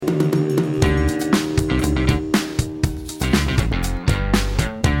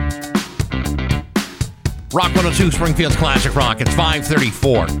Rock 102, Springfield's Classic Rock. It's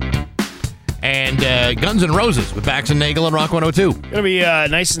 5:34. And Guns N' Roses with Bax and Nagel and Rock 102. Going to be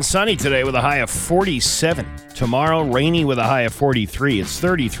nice and sunny today with a high of 47. Tomorrow, rainy with a high of 43. It's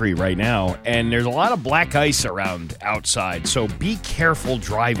 33 right now. And there's a lot of black ice around outside. So be careful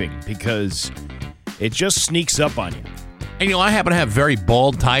driving because it just sneaks up on you. And I happen to have very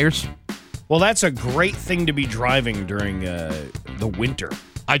bald tires. Well, that's a great thing to be driving during the winter.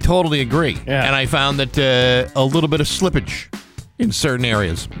 I totally agree. Yeah. And I found that a little bit of slippage in certain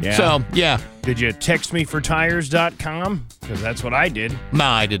areas. Yeah. So, yeah. Did you text me for tires.com? Because that's what I did. No,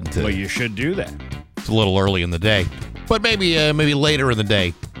 I didn't. Well, you should do that. It's a little early in the day. But maybe later in the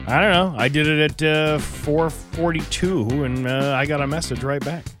day. I don't know. I did it at 4:42, and I got a message right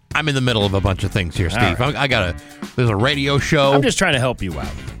back. I'm in the middle of a bunch of things here, Steve. Right. There's a radio show. I'm just trying to help you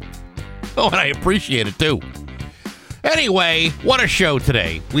out. Oh, and I appreciate it, too. Anyway, what a show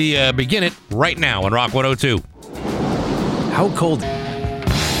today. We begin it right now on Rock 102. How cold?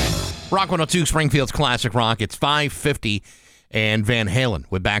 Rock 102, Springfield's Classic Rock. It's 5:50 and Van Halen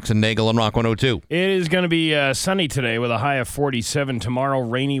with Bax and Nagel on Rock 102. It is going to be sunny today with a high of 47. Tomorrow,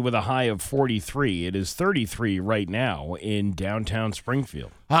 rainy with a high of 43. It is 33 right now in downtown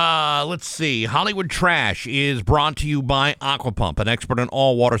Springfield. Let's see. Hollywood Trash is brought to you by Aquapump, an expert in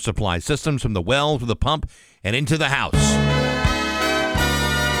all water supply systems from the well to the pump and into the house.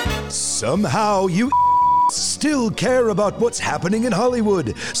 Somehow you still care about what's happening in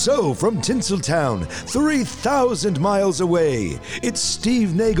Hollywood. So, from Tinseltown, 3,000 miles away, it's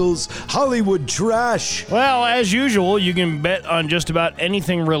Steve Nagel's Hollywood Trash. Well, as usual, you can bet on just about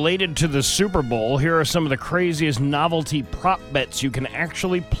anything related to the Super Bowl. Here are some of the craziest novelty prop bets you can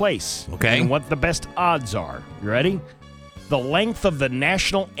actually place. Okay. And what the best odds are. You ready? The length of the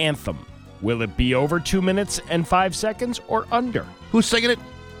national anthem. Will it be over 2 minutes and 5 seconds or under? Who's singing it?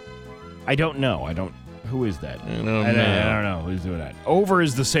 I don't know. Who is that? I don't know who's doing that. Over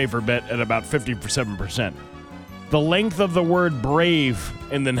is the safer bet at about 57%. The length of the word brave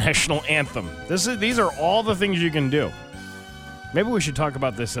in the national anthem. These are all the things you can do. Maybe we should talk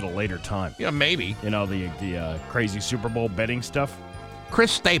about this at a later time. Yeah, maybe. The crazy Super Bowl betting stuff.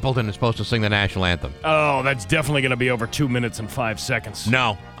 Chris Stapleton is supposed to sing the national anthem. Oh, that's definitely going to be over 2 minutes and 5 seconds.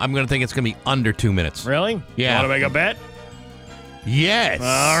 No, I'm going to think it's going to be under 2 minutes. Really? Yeah. You want to make a bet? Yes.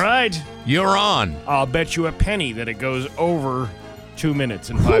 All right. You're on. I'll bet you a penny that it goes over 2 minutes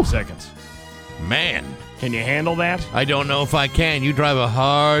and 5 seconds. Man. Can you handle that? I don't know if I can. You drive a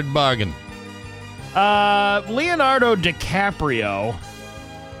hard bargain. Leonardo DiCaprio.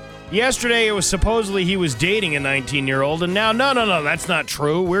 Yesterday, it was supposedly he was dating a 19-year-old, and now, no, that's not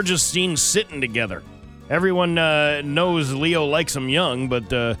true. We're just seen sitting together. Everyone knows Leo likes him young,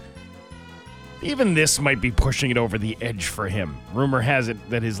 but even this might be pushing it over the edge for him. Rumor has it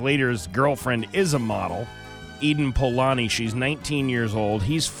that his latest girlfriend is a model, Eden Polani. She's 19 years old.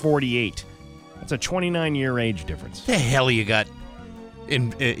 He's 48. That's a 29-year age difference. What the hell you got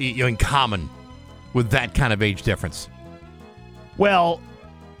in common with that kind of age difference? Well,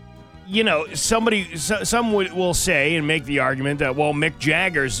 some will say and make the argument that, well, Mick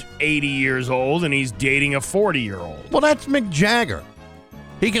Jagger's 80 years old and he's dating a 40-year-old. Well, that's Mick Jagger.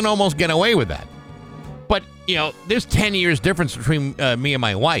 He can almost get away with that. But, there's 10 years difference between me and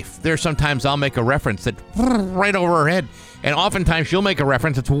my wife. There's sometimes I'll make a reference that's right over her head, and oftentimes she'll make a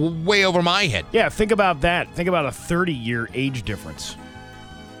reference that's way over my head. Yeah, think about that. Think about a 30-year age difference.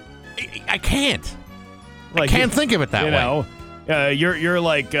 I can't. Like, I can't think of it that way. You're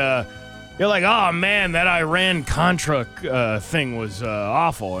like, oh, man, that Iran-Contra thing was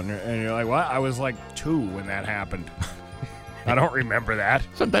awful. And you're like, what? I was like 2 when that happened. I don't remember that.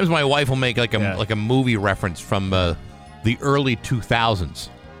 Sometimes my wife will make like a movie reference from the early 2000s.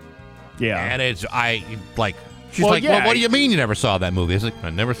 Yeah. And she's like, well, what do you mean you never saw that movie? I was like,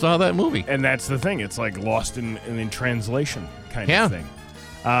 I never saw that movie. And that's the thing. It's like lost in translation kind of thing.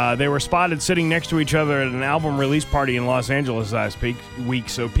 They were spotted sitting next to each other at an album release party in Los Angeles last week,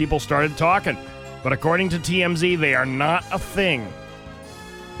 so people started talking. But according to TMZ, they are not a thing.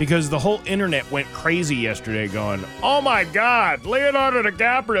 Because the whole internet went crazy yesterday going, oh my God, Leonardo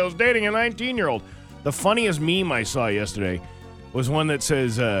DiCaprio's dating a 19-year-old. The funniest meme I saw yesterday was one that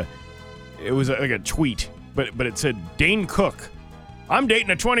says, it was like a tweet, but it said, Dane Cook, I'm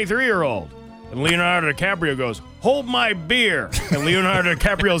dating a 23-year-old. And Leonardo DiCaprio goes, hold my beer. And Leonardo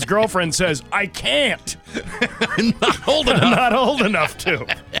DiCaprio's girlfriend says, I can't. Not old enough. I'm not old enough to.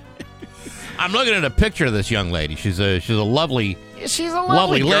 I'm looking at a picture of this young lady. She's a lovely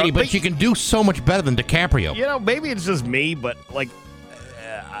lovely lady, girl, but she can do so much better than DiCaprio. Maybe it's just me, but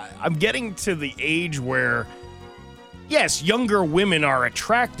I'm getting to the age where, yes, younger women are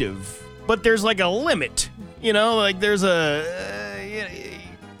attractive, but there's like a limit You know, like there's I'd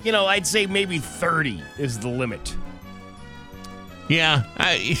say maybe 30 is the limit. Yeah,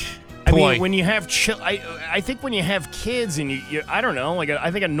 I mean, when you have I think when you have kids and you I don't know, like I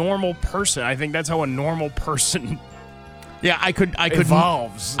think a normal person, I think that's how a normal person I could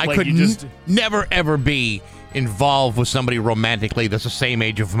evolves. I like could never ever be involved with somebody romantically that's the same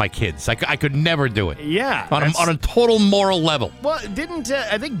age of my kids. I could never do it. Yeah. On a total moral level. Well,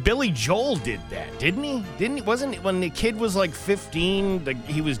 I think Billy Joel did that, didn't he? Wasn't it when the kid was like 15,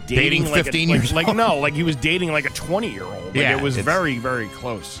 he was dating like 15 years old? Like he was dating like a 20-year-old. Like Yeah, it was very, very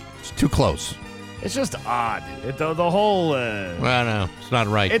close. It's too close. It's just odd. The whole... well, no, it's not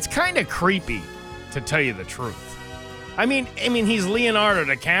right. It's kind of creepy, to tell you the truth. I mean, he's Leonardo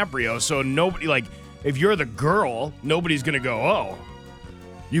DiCaprio, so nobody, like... If you're the girl, nobody's going to go, oh,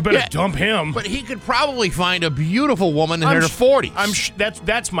 you better dump him. But he could probably find a beautiful woman in her 40s.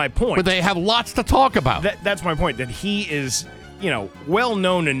 That's my point. But they have lots to talk about. That's my point, that he is,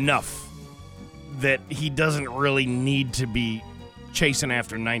 well-known enough that he doesn't really need to be chasing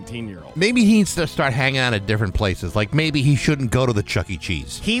after 19-year-olds. Maybe he needs to start hanging out at different places. Like maybe he shouldn't go to the Chuck E.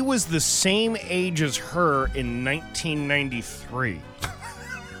 Cheese. He was the same age as her in 1993.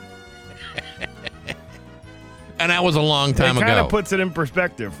 And that was a long time ago. It kind of puts it in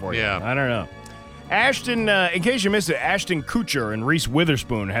perspective for you. Yeah. I don't know. Ashton, in case you missed it, Ashton Kutcher and Reese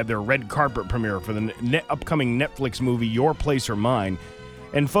Witherspoon had their red carpet premiere for the upcoming Netflix movie Your Place or Mine.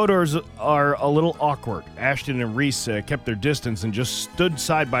 And photos are a little awkward. Ashton and Reese kept their distance and just stood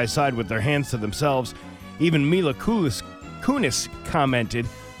side by side with their hands to themselves. Even Mila Kunis commented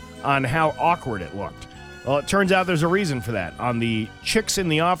on how awkward it looked. Well, it turns out there's a reason for that. On the Chicks in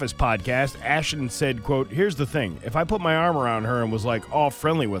the Office podcast, Ashton said, quote, "Here's the thing. If I put my arm around her and was like all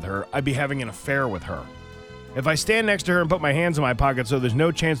friendly with her, I'd be having an affair with her. If I stand next to her and put my hands in my pocket so there's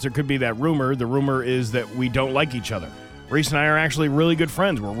no chance there could be that rumor, the rumor is that we don't like each other. Reese and I are actually really good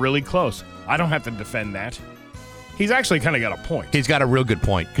friends. We're really close. I don't have to defend that." He's actually kind of got a point. He's got a real good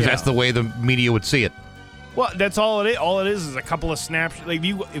point, because that's the way the media would see it. Well, that's all it is. All it is a couple of snaps. Like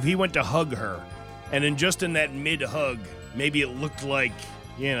if he went to hug her, and then just in that mid-hug, maybe it looked like,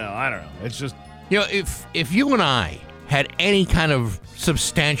 I don't know. It's just... if you and I had any kind of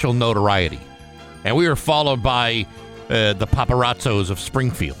substantial notoriety, and we were followed by the paparazzos of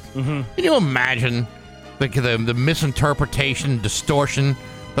Springfield, can you imagine the misinterpretation, distortion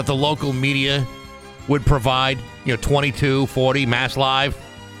that the local media would provide? 22, 40, Mass Live?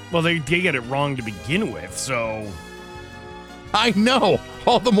 Well, they get it wrong to begin with, so... I know.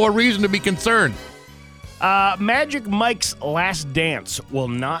 All the more reason to be concerned. Magic Mike's Last Dance will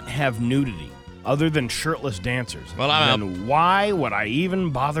not have nudity other than shirtless dancers. Well, then why would I even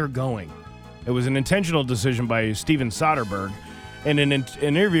bother going? It was an intentional decision by Steven Soderbergh. In an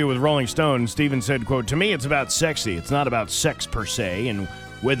interview with Rolling Stone, Steven said, quote, "To me, it's about sexy. It's not about sex per se, and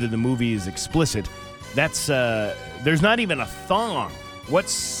whether the movie is explicit. There's not even a thong.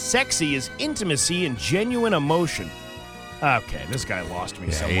 What's sexy is intimacy and genuine emotion." Okay, this guy lost me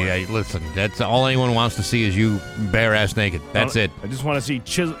somewhere. Yeah, listen, that's all anyone wants to see is you bare-ass naked. That's it. I just want to see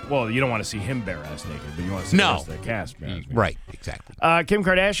Well, you don't want to see him bare-ass naked, but you want to see the rest of the cast bare-ass naked. Right, exactly. Kim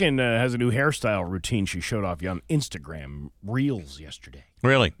Kardashian has a new hairstyle routine she showed off on Instagram Reels yesterday.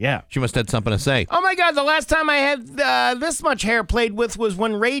 Really? Yeah. She must have had something to say. Oh, my God. The last time I had this much hair played with was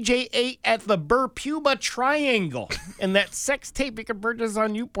when Ray J ate at the Burpuba Triangle. And that sex tape you can purchase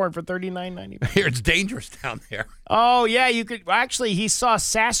on YouPorn for $39.95. Here, it's dangerous down there. Oh, yeah. You could. Actually, he saw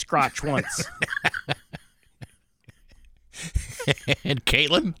Sasquatch once. And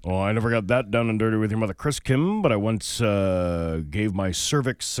Caitlin? Oh, I never got that down and dirty with your mother, Chris Kim, but I once gave my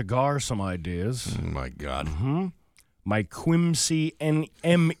cervix cigar some ideas. Oh, my God. Mm-hmm. My Quimsy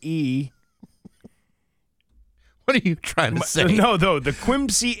NME. What are you trying to say? No, the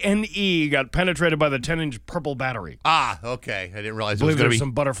Quimsy NE got penetrated by the 10-inch purple battery. Ah, okay. I didn't realize there was going to be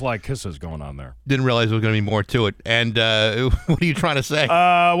some butterfly kisses going on there. Didn't realize there was going to be more to it. And what are you trying to say?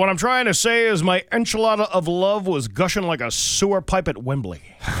 What I'm trying to say is my enchilada of love was gushing like a sewer pipe at Wembley.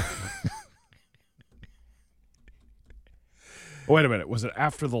 Wait a minute. Was it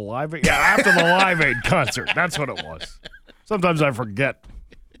after the Live Aid? Yeah, after the Live Aid concert. That's what it was. Sometimes I forget.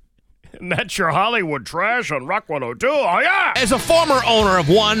 And that's your Hollywood trash on Rock 102. Oh, yeah! As a former owner of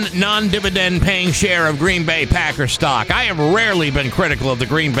one non-dividend paying share of Green Bay Packers stock, I have rarely been critical of the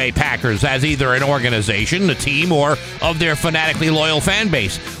Green Bay Packers as either an organization, a team, or of their fanatically loyal fan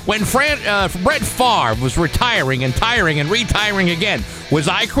base. When Brett Favre was retiring and tiring and retiring again, was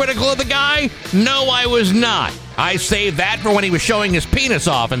I critical of the guy? No, I was not. I saved that for when he was showing his penis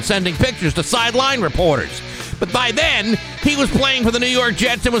off and sending pictures to sideline reporters. But by then, he was playing for the New York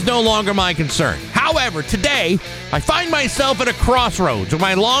Jets and was no longer my concern. However, today, I find myself at a crossroads where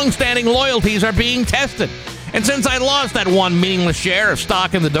my long-standing loyalties are being tested. And since I lost that one meaningless share of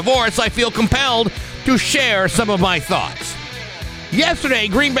stock in the divorce, I feel compelled to share some of my thoughts. Yesterday,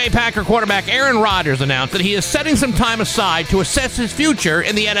 Green Bay Packer quarterback Aaron Rodgers announced that he is setting some time aside to assess his future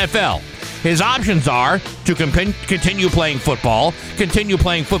in the NFL. His options are to continue playing football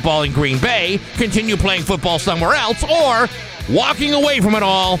in Green Bay, continue playing football somewhere else, or walking away from it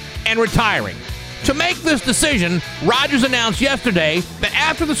all and retiring. To make this decision, Rodgers announced yesterday that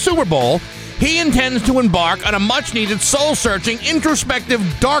after the Super Bowl, he intends to embark on a much-needed, soul-searching, introspective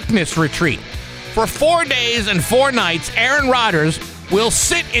darkness retreat. For 4 days and 4 nights, Aaron Rodgers will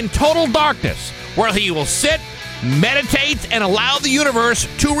sit in total darkness, where he will sit, meditate, and allow the universe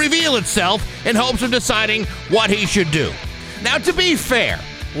to reveal itself in hopes of deciding what he should do. Now, to be fair,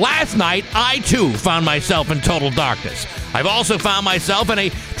 last night, I too found myself in total darkness. I've also found myself in a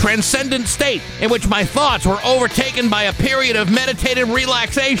transcendent state in which my thoughts were overtaken by a period of meditative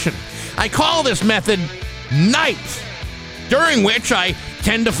relaxation. I call this method night, during which I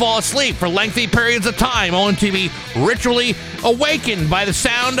tend to fall asleep for lengthy periods of time, only to be ritually awakened by the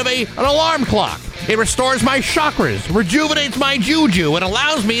sound of an alarm clock. It restores my chakras, rejuvenates my juju, and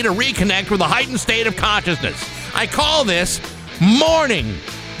allows me to reconnect with a heightened state of consciousness. I call this morning.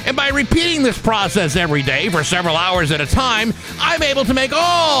 And by repeating this process every day for several hours at a time, I'm able to make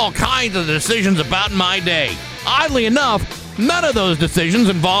all kinds of decisions about my day. Oddly enough, none of those decisions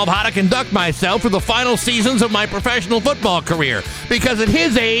involve how to conduct myself for the final seasons of my professional football career, because at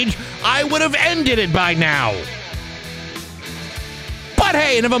his age, I would have ended it by now. But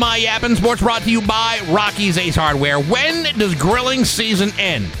hey, enough of my yapping. Sports brought to you by Rocky's Ace Hardware. When does grilling season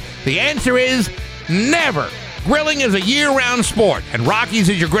end? The answer is never. Grilling is a year-round sport, and Rocky's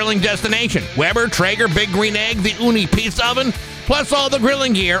is your grilling destination. Weber, Traeger, Big Green Egg, the Uni Pizza Oven, plus all the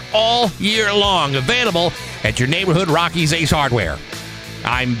grilling gear all year long. Available at your neighborhood Rocky's Ace Hardware.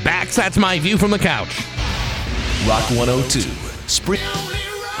 I'm back. That's my view from the couch. Rock 102.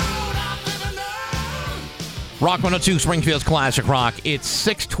 Rock 102, Springfield's Classic Rock. It's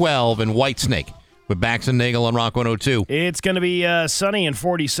 6:12 in Whitesnake with Bax and Nagel on Rock 102. It's going to be sunny and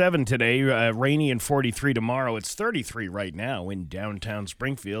 47 today, rainy and 43 tomorrow. It's 33 right now in downtown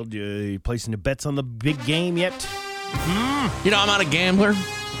Springfield. You placing the bets on the big game yet? You know, I'm not a gambler.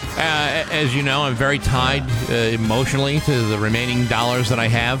 As you know, I'm very tied emotionally to the remaining dollars that I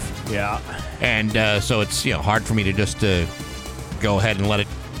have. Yeah. And so it's hard for me to just go ahead and let it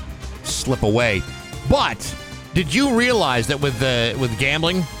slip away. But did you realize that with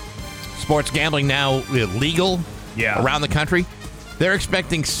gambling, sports gambling now legal around the country, they're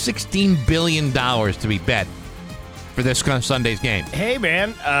expecting $16 billion to be bet for this Sunday's game? Hey,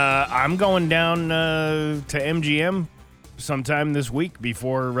 man, I'm going down to MGM sometime this week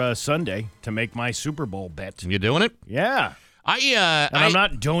before Sunday to make my Super Bowl bet. You doing it? Yeah. I'm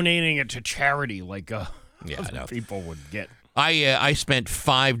not donating it to charity like other people would get. I spent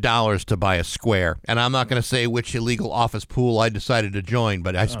 $5 to buy a square, and I'm not going to say which illegal office pool I decided to join,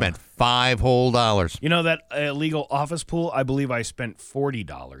 but I spent $5 whole. You know that illegal office pool? I believe I spent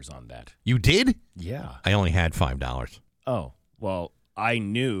 $40 on that. You did? Yeah. I only had $5. Oh, well, I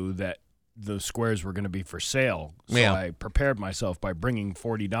knew that the squares were going to be for sale, so I prepared myself by bringing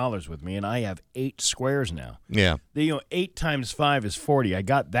 $40 with me, and I have 8 squares now. Yeah. 8 times 5 is 40. I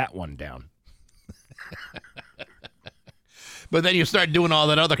got that one down. But then you start doing all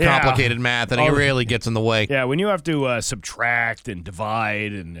that other complicated math, and it really gets in the way. Yeah, when you have to subtract and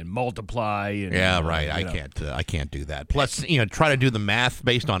divide and multiply. And, right. I can't do that. Plus, try to do the math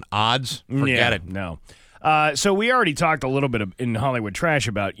based on odds. Forget it. No. So we already talked a little bit in Hollywood Trash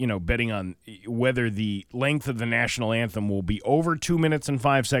about, betting on whether the length of the national anthem will be over 2 minutes and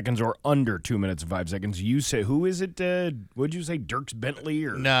 5 seconds or under 2 minutes and 5 seconds. You say, who is it? What'd you say, Dierks Bentley?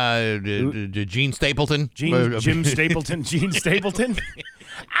 Or Gene Stapleton? Jim Stapleton? Gene Stapleton?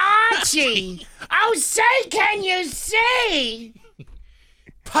 Archie! Oh, say, can you see?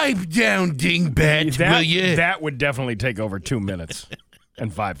 Pipe down, dingbat, will you? That would definitely take over 2 minutes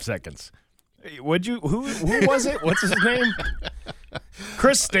and 5 seconds. Would you? Who was it? What's his name?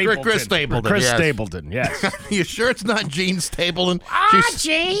 Chris Stapleton. Chris Stapleton. Chris yes. Stapleton. Yes. You sure it's not Gene Stapleton?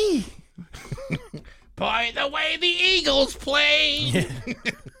 Archie. By the way, the Eagles play.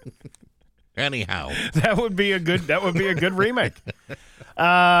 Anyhow, that would be a good remake.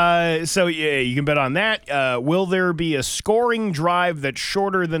 So you can bet on that. Will there be a scoring drive that's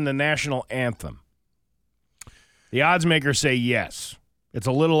shorter than the national anthem? The odds makers say yes. It's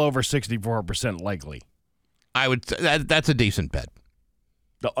a little over 64% likely. I would. That's a decent bet.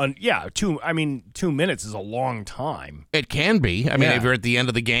 2 minutes is a long time. It can be. I mean, Yeah. if you're at the end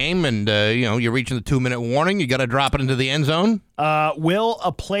of the game and you're reaching the 2-minute warning, you got to drop it into the end zone. Will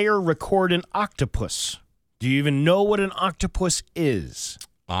a player record an octopus? Do you even know what an octopus is?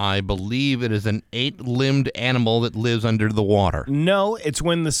 I believe it is an 8-limbed animal that lives under the water. No, it's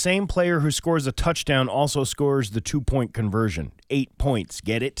when the same player who scores a touchdown also scores the 2-point conversion. 8 points.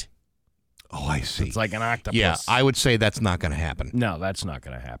 Get it? Oh, I see. It's like an octopus. Yeah, I would say that's not going to happen. No, that's not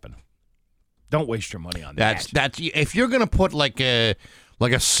going to happen. Don't waste your money on that. That's if you're going to put like a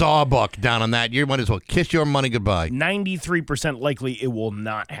sawbuck down on that, you might as well kiss your money goodbye. 93% likely it will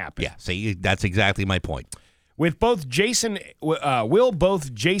not happen. Yeah, see, that's exactly my point. With both Jason, will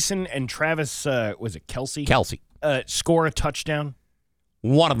both Jason and Travis, was it Kelsey? Kelsey. Score a touchdown?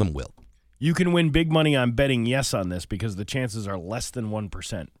 One of them will. You can win big money on betting yes on this because the chances are less than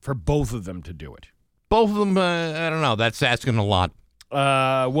 1% for both of them to do it. Both of them, I don't know. That's asking a lot.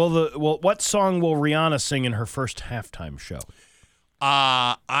 What song will Rihanna sing in her first halftime show?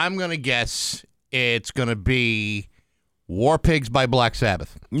 I'm going to guess it's going to be War Pigs by Black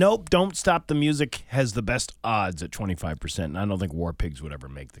Sabbath. Nope, Don't Stop the Music has the best odds at 25%, and I don't think War Pigs would ever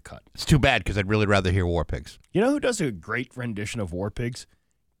make the cut. It's too bad because I'd really rather hear War Pigs. You know who does a great rendition of War Pigs?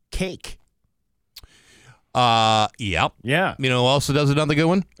 Cake. Yep. Yeah. You know who also does another good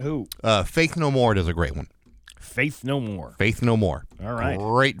one? Who? Faith No More does a great one. Faith No More. Faith No More. All right.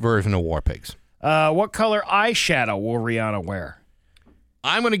 Great version of War Pigs. What color eyeshadow will Rihanna wear?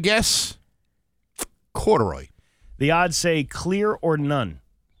 I'm going to guess corduroy. The odds say clear or none.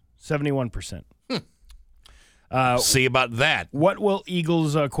 71%. See about that. What will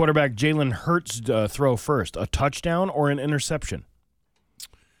Eagles quarterback Jalen Hurts throw first? A touchdown or an interception?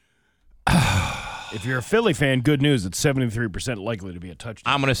 If you're a Philly fan, good news. It's 73% likely to be a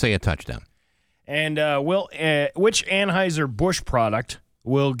touchdown. I'm going to say a touchdown. And which Anheuser-Busch product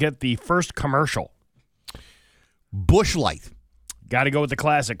will get the first commercial? Busch Light. Got to go with the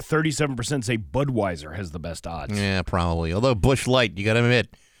classic. 37% say Budweiser has the best odds. Yeah, probably. Although Busch Light, you got to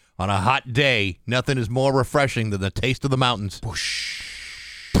admit, on a hot day, nothing is more refreshing than the taste of the mountains. Busch.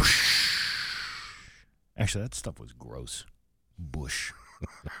 Actually, that stuff was gross. Busch.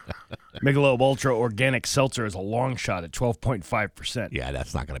 Michelob Ultra Organic Seltzer is a long shot at 12.5%. Yeah,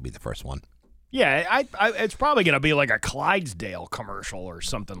 that's not going to be the first one. Yeah, it's probably going to be like a Clydesdale commercial or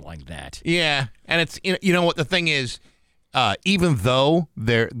something like that. Yeah, and it's you know what the thing is, even though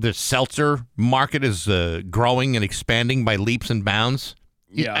the seltzer market is growing and expanding by leaps and bounds,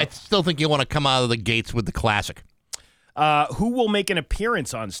 Yeah. I still think you want to come out of the gates with the classic. Who will make an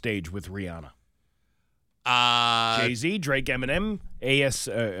appearance on stage with Rihanna? Jay-Z, Drake, Eminem,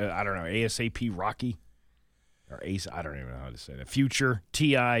 ASAP Rocky, or Ace, I don't even know how to say that. Future,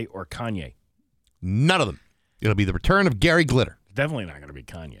 T.I., or Kanye? None of them. It'll be the return of Gary Glitter. Definitely not going to be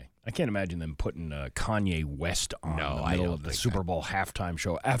Kanye. I can't imagine them putting Kanye West on No, the I middle don't of the think Super Bowl halftime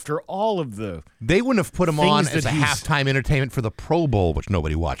show after all of the... They wouldn't have put him on Things as a that he's- halftime entertainment for the Pro Bowl, which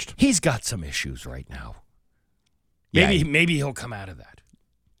nobody watched. He's got some issues right now. Yeah, Maybe he'll come out of that.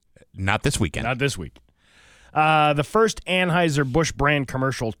 Not this weekend. Not this week. The first Anheuser-Busch brand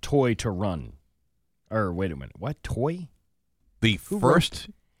commercial toy to run. Or wait a minute. What? Toy? The Who first...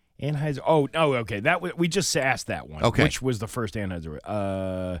 Anheuser. Oh, okay. We just asked that one. Okay. Which was the first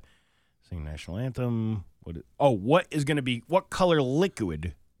Anheuser? Sing national anthem. What is going to be? What color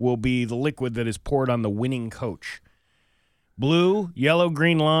liquid will be the liquid that is poured on the winning coach? Blue, yellow,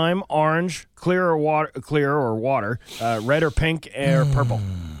 green, lime, orange, clear or water, red or pink or purple.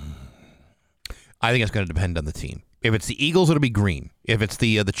 I think it's going to depend on the team. If it's the Eagles, it'll be green. If it's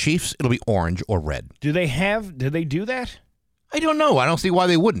the Chiefs, it'll be orange or red. Did they do that? I don't know. I don't see why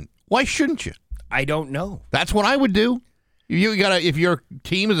they wouldn't. Why shouldn't you? I don't know. That's what I would do. If your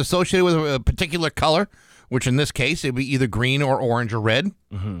team is associated with a particular color, which in this case it'd be either green or orange or red,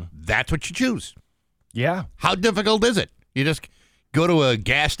 that's what you choose. Yeah. How difficult is it? You just go to a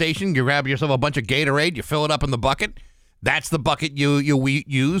gas station, you grab yourself a bunch of Gatorade, you fill it up in the bucket. That's the bucket you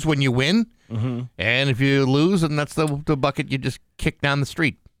use when you win. Mm-hmm. And if you lose, then that's the bucket you just kick down the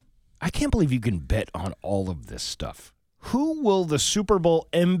street. I can't believe you can bet on all of this stuff. Who will the Super Bowl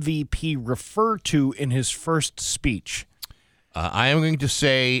MVP refer to in his first speech? I am going to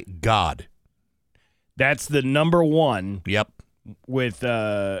say God. That's the number one. Yep. With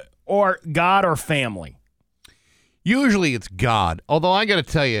or God or family. Usually it's God. Although I got to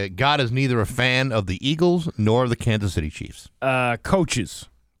tell you, God is neither a fan of the Eagles nor of the Kansas City Chiefs. Coaches,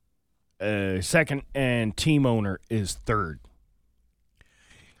 second, and team owner is third.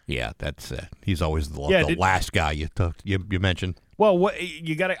 Yeah, that's he's always the Yeah, last guy you mentioned. Well, what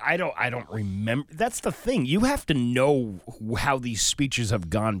you got to I don't remember. That's the thing. You have to know how these speeches have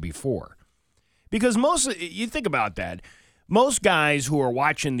gone before. Because you think about that. Most guys who are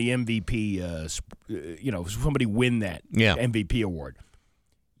watching the MVP, somebody win that MVP award,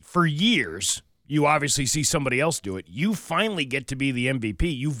 for years, you obviously see somebody else do it. You finally get to be the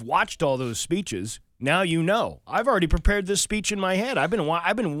MVP. You've watched all those speeches. Now you know. I've already prepared this speech in my head. I've been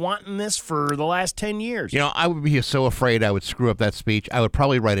wanting this for the last 10 years. I would be so afraid I would screw up that speech. I would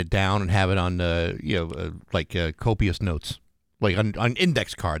probably write it down and have it on, copious notes. Like on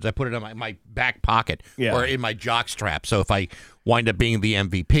index cards. I put it on my back pocket or in my jock strap. So if I wind up being the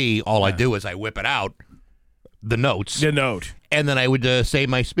MVP, all I do is I whip it out, the note. And then I would say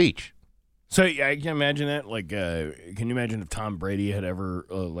my speech. So I can imagine that. Like, can you imagine if Tom Brady had ever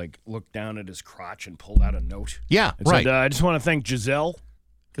looked down at his crotch and pulled out a note? Yeah, and right. Said, I just want to thank Giselle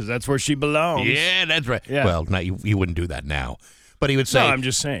because that's where she belongs. Yeah, that's right. Yeah. Well, you wouldn't do that now. But he would say, no, I'm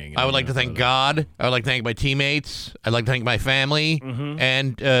just saying. I would like to thank God. I would like to thank my teammates. I'd like to thank my family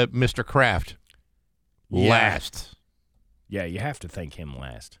and Mr. Kraft. Last. Yeah, you have to thank him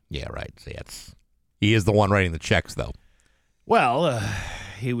last. Yeah, right. See, he is the one writing the checks, though. Well,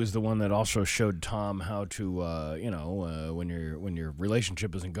 he was the one that also showed Tom how to, when your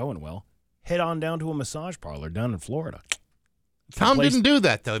relationship isn't going well, head on down to a massage parlor down in Florida. Tom didn't do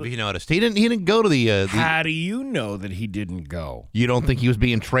that, though, if you noticed. He didn't go to the... How do you know that he didn't go? You don't think he was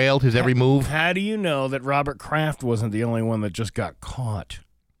being trailed, his every move? How do you know that Robert Kraft wasn't the only one that just got caught?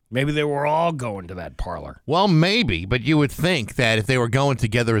 Maybe they were all going to that parlor. Well, maybe, but you would think that if they were going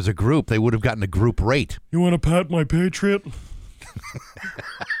together as a group, they would have gotten a group rate. You want to pat my Patriot?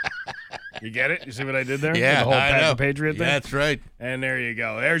 You get it? You see what I did there? Yeah, the whole I know. the Patriot thing? That's right. And there you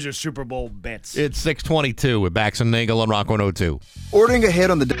go. There's your Super Bowl bets. It's 6:22 with Bax and Nagel on Rock 102. Ordering ahead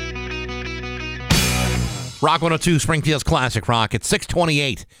on the... Rock 102, Springfield's Classic Rock. It's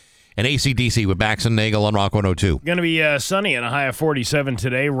 6:28 and AC/DC with Bax and Nagel on Rock 102. Going to be sunny and a high of 47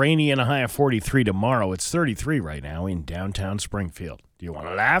 today, rainy and a high of 43 tomorrow. It's 33 right now in downtown Springfield. Do you want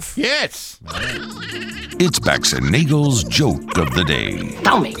to laugh? Yes. It's Bax and Nagel's Joke of the Day.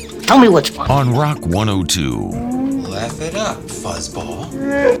 Tell me which one. On Rock 102. Laugh it up,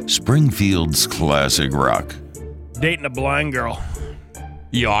 fuzzball. Springfield's Classic Rock. Dating a blind girl.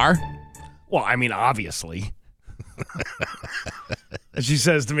 You are? Well, I mean, obviously. And she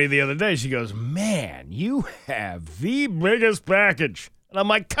says to me the other day, she goes, man, you have the biggest package. And I'm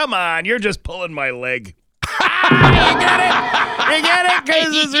like, come on, you're just pulling my leg. You get it? You get it?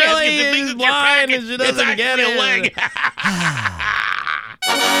 Because it's really blind and she doesn't get it. Leg.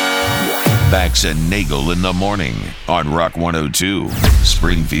 Bax and Nagel in the morning on Rock 102.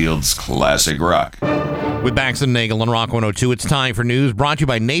 Springfield's Classic Rock. With Bax and Nagel on Rock 102, it's time for news brought to you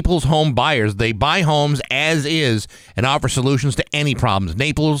by Naples Home Buyers. They buy homes as is and offer solutions to any problems.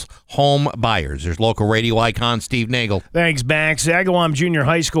 Naples Home Buyers. There's local radio icon Steve Nagel. Thanks, Bax. Agawam Junior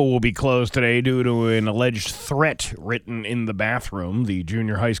High School will be closed today due to an alleged threat written in the bathroom. The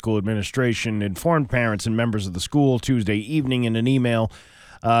junior high school administration informed parents and members of the school Tuesday evening in an email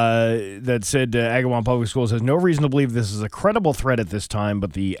that said Agawam Public Schools has no reason to believe this is a credible threat at this time,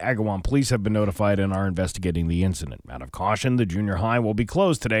 but the Agawam police have been notified and are investigating the incident. Out of caution, the junior high will be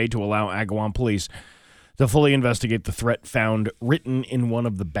closed today to allow Agawam police to fully investigate the threat found written in one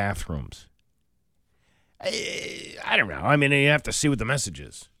of the bathrooms. I don't know. I mean, you have to see what the message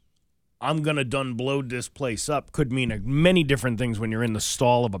is. I'm going to done blowed this place up could mean many different things when you're in the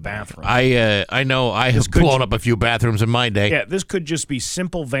stall of a bathroom. I know I have blown up a few bathrooms in my day. Yeah, this could just be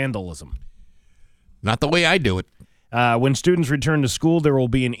simple vandalism. Not the way I do it. When students return to school, there will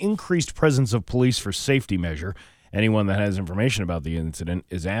be an increased presence of police for safety measure. Anyone that has information about the incident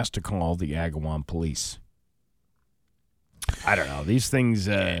is asked to call the Agawam police. I don't know. These things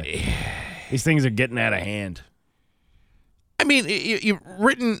are getting out of hand. I mean, you've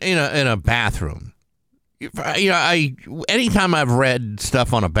written in a bathroom. Anytime I've read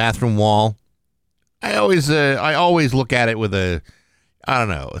stuff on a bathroom wall, I always look at it with a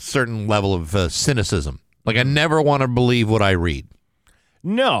certain level of cynicism. Like I never want to believe what I read.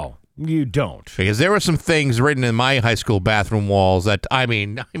 No, you don't. Because there were some things written in my high school bathroom walls that I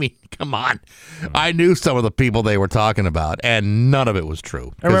mean, come on. I knew some of the people they were talking about, and none of it was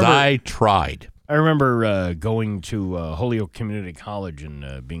true because I tried. I remember going to Holyoke Community College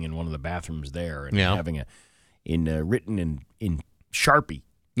and being in one of the bathrooms there and having written in Sharpie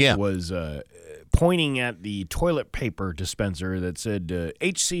was pointing at the toilet paper dispenser that said,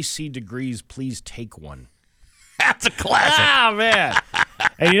 HCC degrees, please take one. That's a classic. Ah, man.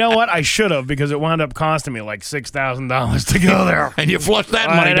 And you know what? I should have because it wound up costing me like $6,000 to go there. And you flushed that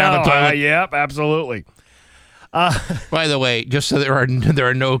money down the toilet. Yep, absolutely. By the way, just so there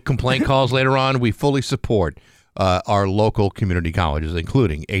are no complaint calls later on, we fully support our local community colleges,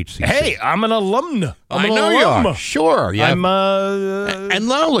 including HCC. Hey, I'm an alum. I know you are. Sure. Yeah. I'm and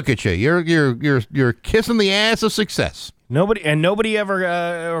now look at you. You're kissing the ass of success. Nobody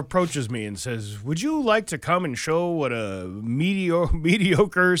ever approaches me and says, "Would you like to come and show what a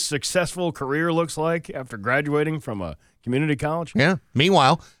mediocre successful career looks like after graduating from a community college?" Yeah.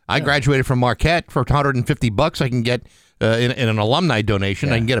 Meanwhile, I graduated from Marquette for $150. I can get in an alumni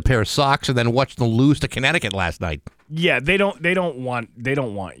donation. I can get a pair of socks and then watch them lose to Connecticut last night. Yeah, they don't want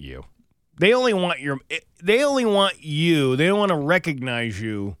you. They only want you. They don't want to recognize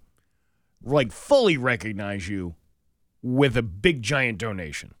you, like fully recognize you, with a big giant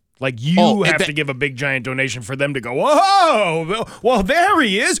donation. Like you have to give a big giant donation for them to go, "Oh, well, there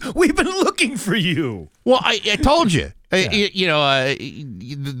he is. We've been looking for you." Well, I told you. I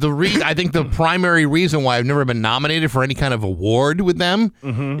think the primary reason why I've never been nominated for any kind of award with them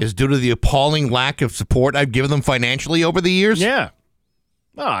is due to the appalling lack of support I've given them financially over the years. Yeah.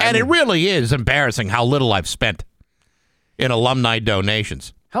 It really is embarrassing how little I've spent in alumni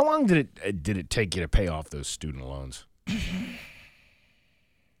donations. How long did it take you to pay off those student loans?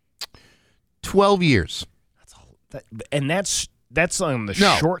 12 years. That's on the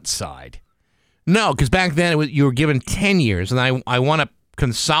short side. No, because back then you were given 10 years, and I wound up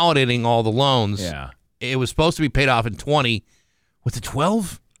consolidating all the loans. Yeah. It was supposed to be paid off in 20. Was it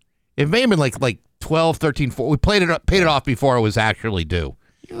 12? It may have been like 12, 13, 14. We paid it off before it was actually due.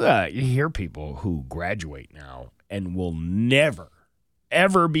 You hear people who graduate now and will never,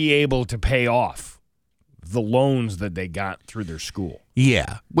 ever be able to pay off the loans that they got through their school.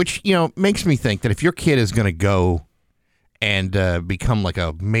 Yeah, which, makes me think that if your kid is going to go and become like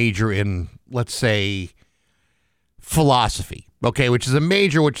a major in, let's say, philosophy, okay, which is a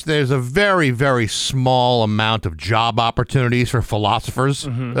major which there's a very, very small amount of job opportunities for philosophers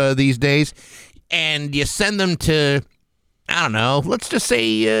these days, and you send them to, I don't know, let's just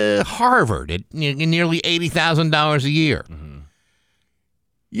say Harvard at nearly $80,000 a year.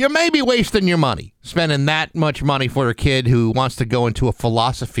 You may be wasting your money, spending that much money for a kid who wants to go into a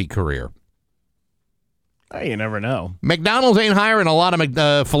philosophy career. Hey, you never know. McDonald's ain't hiring a lot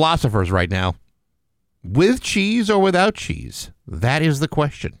of philosophers right now. With cheese or without cheese? That is the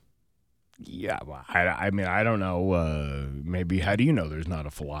question. Yeah, well, I mean, I don't know. Maybe, how do you know there's not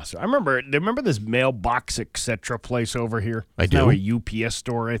a philosopher? Remember this Mailbox Etc. place over here? I do. Now a UPS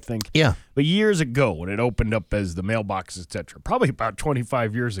store, I think. Yeah. But years ago, when it opened up as the Mailbox Etc., probably about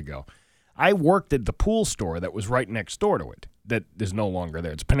 25 years ago, I worked at the pool store that was right next door to it. That is no longer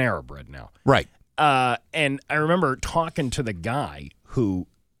there. It's Panera Bread now. Right. And I remember talking to the guy who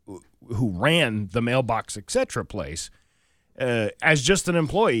ran the Mailbox Etc. place as just an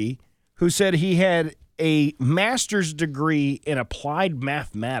employee, who said he had a master's degree in applied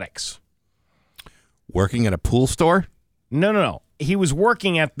mathematics. Working at a pool store? No. He was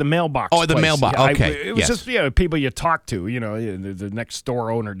working at the mailbox. Oh, the place. mailbox. Okay. It was just people you talk to, the next store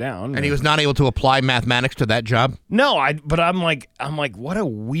owner down. And he was not able to apply mathematics to that job? No, but I'm like, what a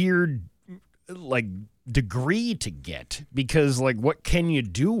weird degree to get, because what can you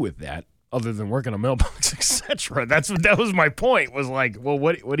do with that other than working a mailbox, etc.? That was my point. Was like, well,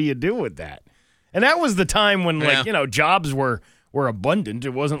 what do you do with that? And that was the time when jobs were abundant.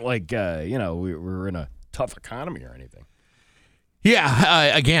 It wasn't like we were in a tough economy or anything.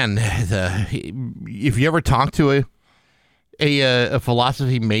 Yeah. Again, if you ever talk to a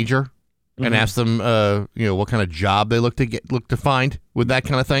philosophy major and ask them, what kind of job they look to find with that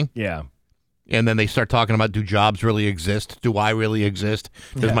kind of thing. Yeah. And then they start talking about, do jobs really exist? Do I really exist?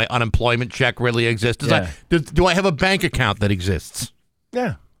 Does my unemployment check really exist? Do I have a bank account that exists?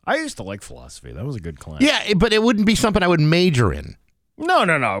 Yeah. I used to like philosophy. That was a good class. Yeah, but it wouldn't be something I would major in.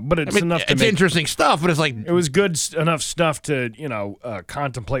 No. But it's enough to it's interesting stuff, but it's like... It was good enough stuff to,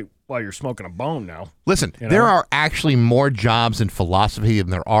 contemplate while you're smoking a bone now. Listen, there are actually more jobs in philosophy than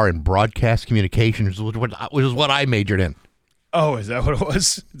there are in broadcast communications, which is what I majored in. Oh, is that what it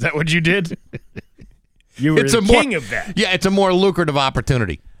was? Is that what you did? You were the king of that. Yeah, it's a more lucrative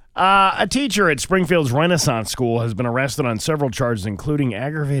opportunity. A teacher at Springfield's Renaissance School has been arrested on several charges, including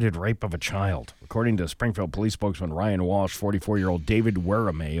aggravated rape of a child. According to Springfield police spokesman Ryan Walsh, 44-year-old David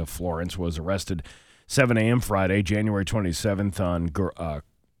Werame of Florence was arrested 7 a.m. Friday, January 27th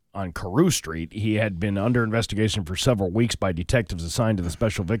on Carew Street. He had been under investigation for several weeks by detectives assigned to the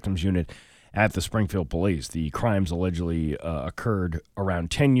Special Victims Unit at the Springfield Police. The crimes allegedly occurred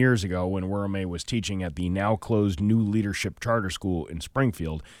around 10 years ago when Werame was teaching at the now-closed New Leadership Charter School in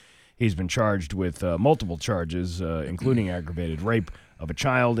Springfield. He's been charged with multiple charges, including aggravated rape of a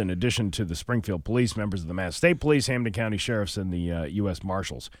child, in addition to the Springfield Police, members of the Mass State Police, Hampden County Sheriffs, and the U.S.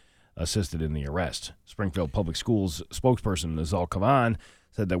 Marshals assisted in the arrest. Springfield Public Schools spokesperson Nazal Kavan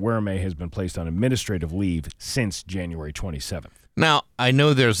said that Werame has been placed on administrative leave since January 27th. Now, I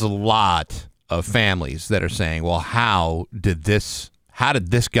know there's a lot of families that are saying, well, how did this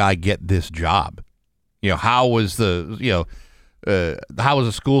guy get this job? How was the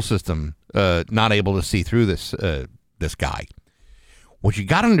school system not able to see through this guy? What you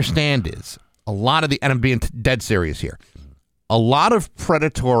got to understand is a lot of and I'm being dead serious here, a lot of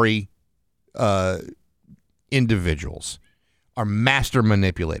predatory individuals are master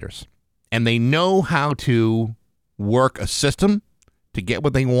manipulators, and they know how to work a system to get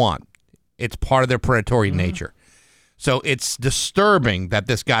what they want. It's part of their predatory nature. So it's disturbing that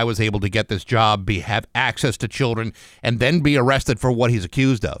this guy was able to get this job, have access to children, and then be arrested for what he's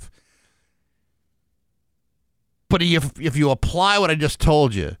accused of. But if you apply what I just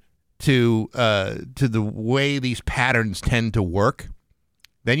told you to the way these patterns tend to work,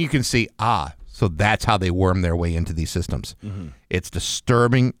 then you can see, so that's how they worm their way into these systems. Mm-hmm. It's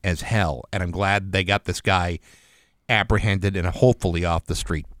disturbing as hell, and I'm glad they got this guy apprehended and hopefully off the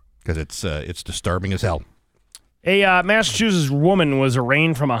street, because it's disturbing as hell. A Massachusetts woman was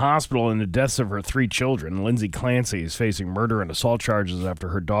arraigned from a hospital in the deaths of her 3 children. Lindsay Clancy is facing murder and assault charges after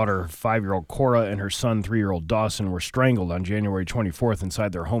her daughter, 5-year-old Cora, and her son, 3-year-old Dawson, were strangled on January 24th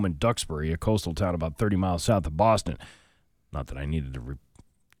inside their home in Duxbury, a coastal town about 30 miles south of Boston. Not that I needed to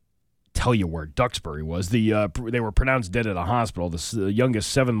tell you where Duxbury was. They were pronounced dead at a hospital. The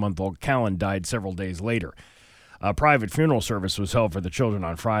youngest 7-month-old Callan died several days later. A private funeral service was held for the children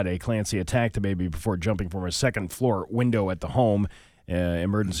on Friday. Clancy attacked the baby before jumping from a second-floor window at the home.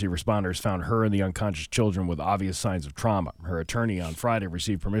 Emergency responders found her and the unconscious children with obvious signs of trauma. Her attorney on Friday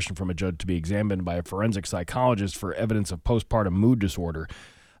received permission from a judge to be examined by a forensic psychologist for evidence of postpartum mood disorder.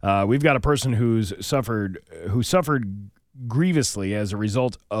 We've got a person who suffered grievously as a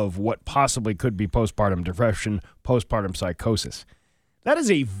result of what possibly could be postpartum depression, postpartum psychosis. That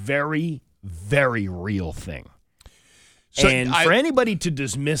is a very, very real thing. So for anybody to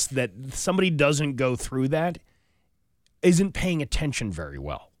dismiss that somebody doesn't go through that isn't paying attention very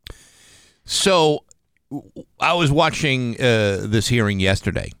well. So I was watching this hearing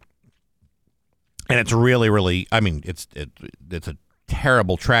yesterday, and it's really, really, I mean, it's a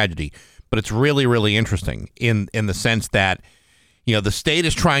terrible tragedy, but it's really, really interesting in the sense that, the state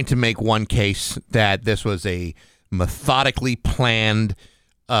is trying to make one case that this was a methodically planned,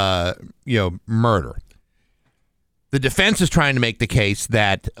 murder. The defense is trying to make the case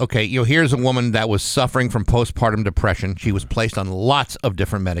that, okay, here's a woman that was suffering from postpartum depression. She was placed on lots of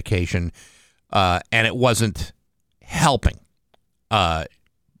different medication, and it wasn't helping. And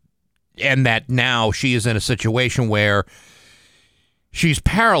that now she is in a situation where she's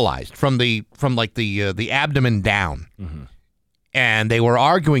paralyzed from the abdomen down. Mm-hmm. And they were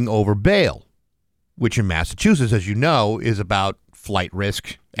arguing over bail, which in Massachusetts, as you know, is about flight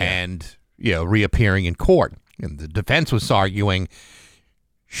risk and reappearing in court. And the defense was arguing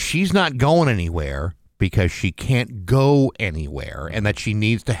she's not going anywhere because she can't go anywhere, and that she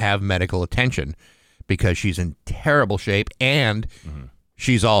needs to have medical attention because she's in terrible shape, and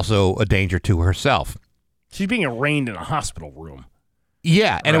she's also a danger to herself. She's being arraigned in a hospital room.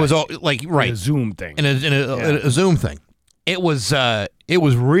 Yeah, and it was all in a Zoom thing. In a Zoom thing. It was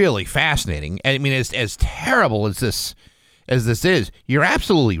really fascinating. I mean, as terrible as this is, you're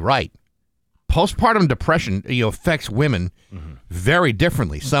absolutely right. Postpartum depression, affects women very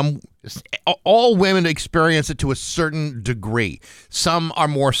differently. All women experience it to a certain degree. Some are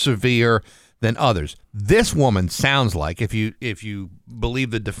more severe than others. This woman sounds like, if you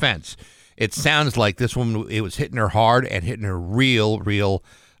believe the defense, it sounds like this woman, it was hitting her hard and hitting her real,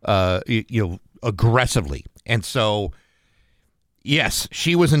 aggressively. And so, yes,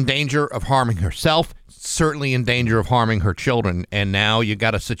 she was in danger of harming herself, certainly in danger of harming her children. And now you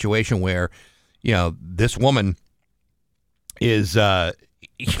got a situation where, this woman is,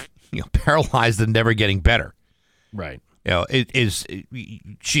 paralyzed and never getting better. Right.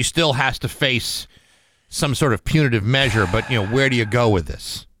 She still has to face some sort of punitive measure, but, where do you go with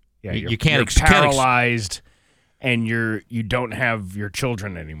this? Yeah, you're paralyzed and you don't have your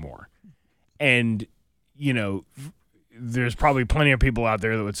children anymore. And, there's probably plenty of people out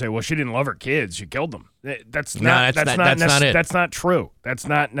there that would say, well, she didn't love her kids. She killed them. That's not it. That's not true. That's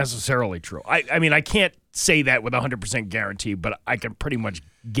not necessarily true. I mean, I can't say that with 100% guarantee, but I can pretty much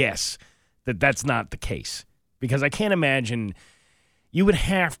guess that that's not the case, because I can't imagine you would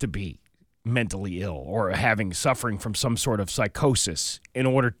have to be mentally ill or suffering from some sort of psychosis in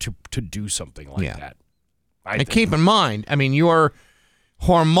order to do something like that. And keep in mind, I mean, you're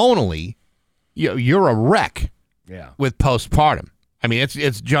hormonally, you're a wreck with postpartum. I mean,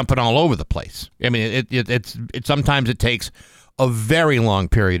 it's jumping all over the place. I mean, it's sometimes it takes a very long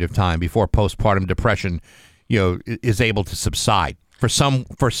period of time before postpartum depression, is able to subside. For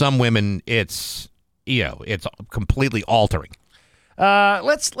some women, it's completely altering.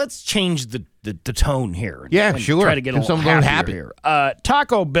 Let's change the tone here. Yeah, sure. Try to get a little happy here.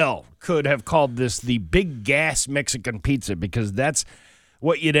 Taco Bell could have called this the Big Gas Mexican Pizza because that's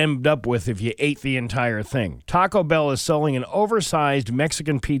what you'd end up with if you ate the entire thing. Taco Bell is selling an oversized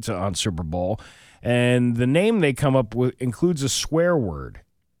Mexican pizza on Super Bowl, and the name they come up with includes a swear word.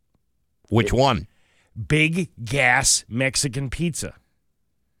 Which one? Big Gas Mexican Pizza.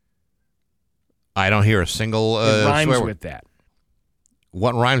 I don't hear a single it rhymes swear word. with that.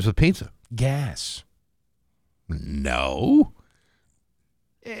 What rhymes with pizza? Gas. No.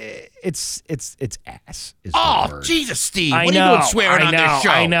 It's ass. Is Oh, the word. Jesus, Steve. I What know, are you doing swearing on this show?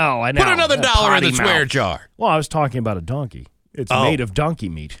 I know. Put another That dollar in the potty swear mouth. jar. Well, I was talking about a donkey. It's made of donkey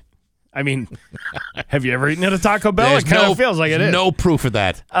meat. I mean, have you ever eaten at a Taco Bell? There's It kind of feels like it is. No proof of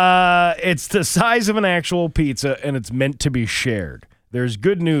that. It's the size of an actual pizza, and it's meant to be shared. There's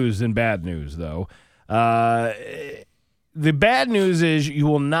good news and bad news, though. The bad news is you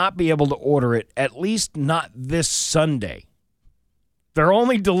will not be able to order it, at least not this Sunday. They're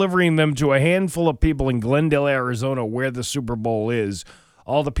only delivering them to a handful of people in Glendale, Arizona, where the Super Bowl is.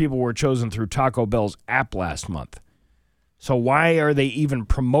 All the people were chosen through Taco Bell's app last month. So why are they even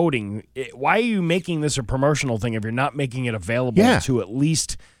promoting it? Why are you making this a promotional thing if you're not making it available to at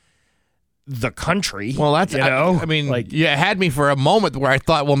least the country? Well, that's, I mean, you had me for a moment where I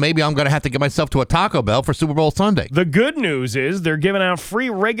thought, well, maybe I'm going to have to get myself to a Taco Bell for Super Bowl Sunday. The good news is they're giving out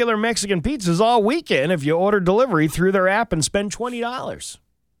free regular Mexican pizzas all weekend if you order delivery through their app and spend $20.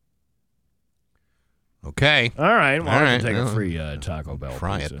 Okay. All right. Well, I can take a free Taco Bell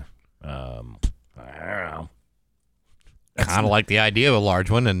Try pizza. it. I don't know. Kind of like the idea of a large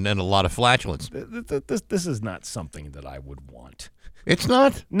one and a lot of flatulence. This is not something that I would want. It's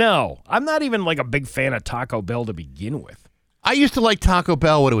not? No. I'm not even like a big fan of Taco Bell to begin with. I used to like Taco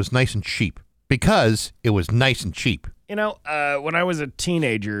Bell when it was nice and cheap because it was nice and cheap. You know, when I was a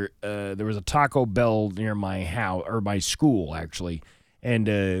teenager, there was a Taco Bell near my house, or my school, actually. And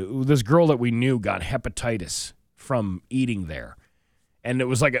this girl that we knew got hepatitis from eating there. And it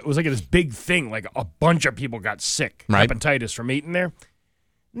was like this big thing, like a bunch of people got sick, hepatitis from eating there.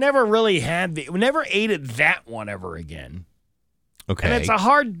 Never really never ate it that one ever again. Okay. And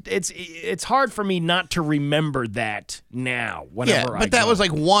it's hard for me not to remember that now. Whenever but that was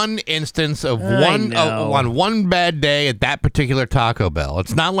like one instance of on one bad day at that particular Taco Bell.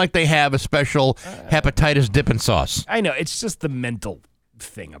 It's not like they have a special hepatitis dipping sauce. I know, it's just the mental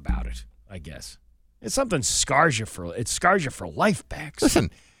thing about it, I guess. It's something scars you for life, Bax.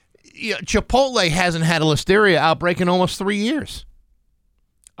 Listen, Chipotle hasn't had a listeria outbreak in almost 3 years.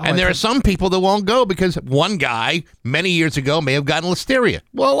 And there are some people that won't go because one guy many years ago may have gotten listeria.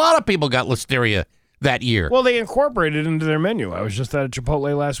 Well, a lot of people got listeria that year. Well, they incorporated it into their menu. I was just at a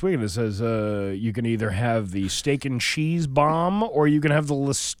Chipotle last week, and it says you can either have the steak and cheese bomb or you can have the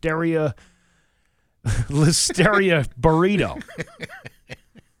listeria burrito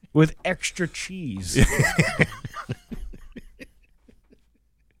with extra cheese.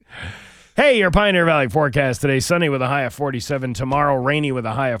 Hey, your Pioneer Valley forecast today. Sunny with a high of 47. Tomorrow, rainy with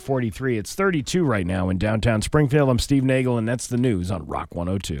a high of 43. It's 32 right now in downtown Springfield. I'm Steve Nagel, and that's the news on Rock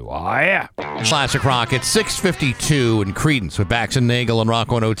 102. Oh, yeah. Classic Rock. It's 6:52 in Credence with Bax and Nagel on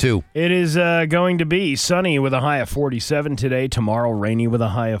Rock 102. It is going to be sunny with a high of 47 today. Tomorrow, rainy with a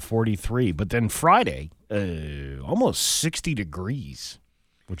high of 43. But then Friday, almost 60 degrees.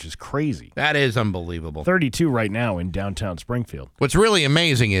 Which is crazy. That is unbelievable. 32 right now in downtown Springfield. What's really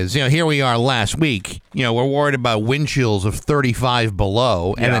amazing is, here we are last week, we're worried about wind chills of 35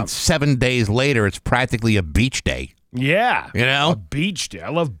 below, and then 7 days later, it's practically a beach day. Yeah. A beach day. I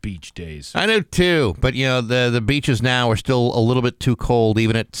love beach days. I do too, but, the beaches now are still a little bit too cold,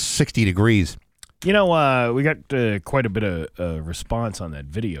 even at 60 degrees. We got quite a bit of response on that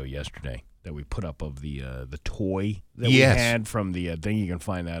video yesterday that we put up of the toy that we had from the thing. You can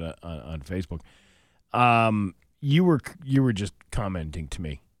find that on Facebook. You were just commenting to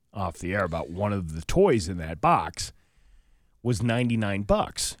me off the air about one of the toys in that box was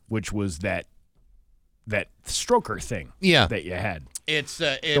 $99, which was that stroker thing that you had. It's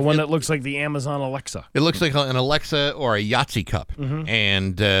the one that looks like the Amazon Alexa. It looks like an Alexa or a Yahtzee cup,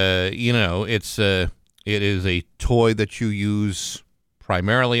 and it is a toy that you use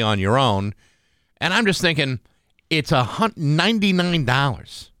primarily on your own. And I'm just thinking, it's $99.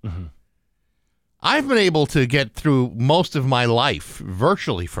 Mm-hmm. I've been able to get through most of my life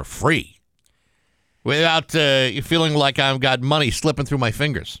virtually for free without feeling like I've got money slipping through my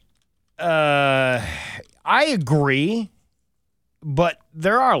fingers. I agree, but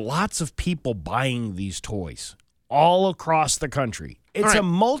there are lots of people buying these toys all across the country. It's a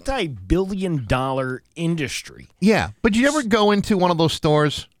multi-billion-dollar industry. Yeah, but you ever go into one of those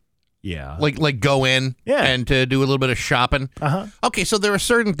stores? Yeah. Like go in and to do a little bit of shopping? Uh-huh. Okay, so there are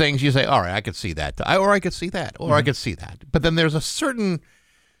certain things you say, all right, I could see that. Or I could see that. Or I could see that. But then there's a certain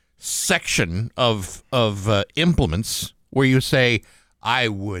section of implements where you say, I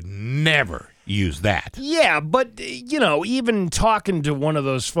would never use that. Yeah, but, even talking to one of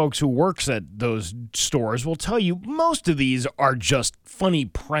those folks who works at those stores will tell you most of these are just funny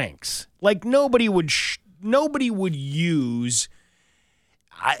pranks. Like, nobody would use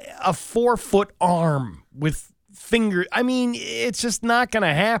a 4-foot arm with finger. I mean, it's just not going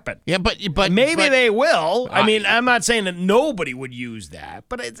to happen. Yeah, but maybe they will. I mean, I'm not saying that nobody would use that,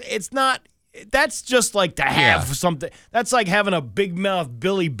 but it's not. That's just like to have something. That's like having a big mouth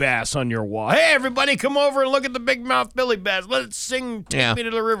Billy Bass on your wall. Hey, everybody, come over and look at the big mouth Billy Bass. Let it sing "Take Me to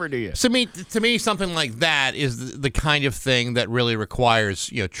the River" to you. To me, something like that is the kind of thing that really requires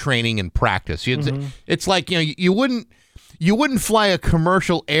training and practice. It's like you wouldn't fly a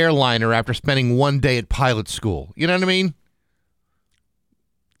commercial airliner after spending one day at pilot school. You know what I mean?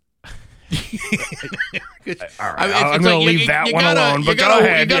 All right, I'm going to leave that one alone, but go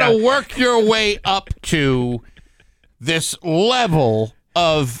ahead. You got to work your way up to this level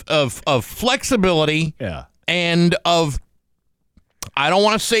of flexibility and of, I don't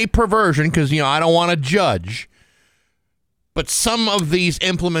want to say perversion because, I don't want to judge, but some of these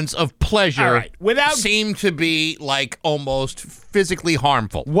implements of pleasure seem to be like almost physically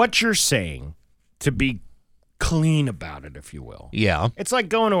harmful. What you're saying, to be clean about it, if you will. Yeah. It's like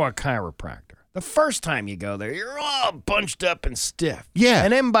going to a chiropractor. The first time you go there, you're all bunched up and stiff. Yeah.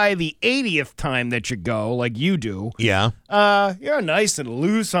 And then by the 80th time that you go, like you do, you're nice and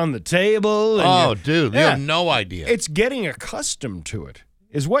loose on the table. And dude, you have no idea. It's getting accustomed to it,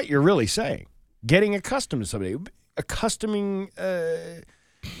 is what you're really saying. Getting accustomed to somebody.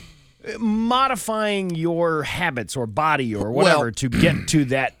 Modifying your habits or body or whatever to get to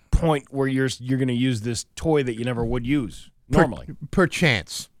that point where you're going to use this toy that you never would use normally.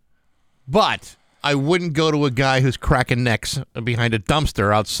 Perchance. But I wouldn't go to a guy who's cracking necks behind a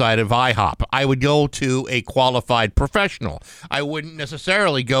dumpster outside of IHOP. I would go to a qualified professional. I wouldn't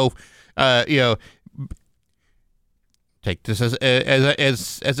necessarily go, take this as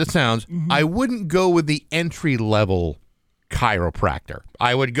it sounds. Mm-hmm. I wouldn't go with the entry-level chiropractor.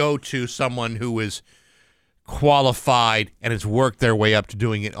 I would go to someone who is qualified and has worked their way up to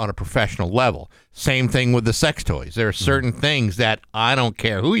doing it on a professional level. Same thing with the sex toys. There are certain things that I don't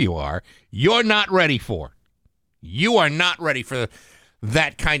care who you are, you're not ready for. You are not ready for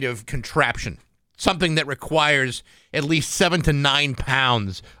that kind of contraption. Something that requires at least 7 to 9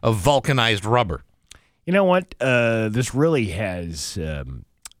 pounds of vulcanized rubber. You know what? This really has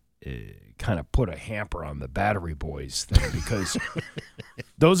kind of put a hamper on the Battery Boys thing because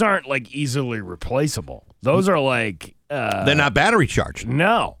those aren't like easily replaceable. Those are like they're not battery charged.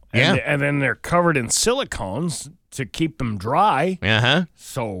 No. And then they're covered in silicones to keep them dry. Uh-huh.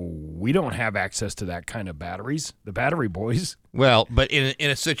 So we don't have access to that kind of batteries, the Battery Boys. Well, but in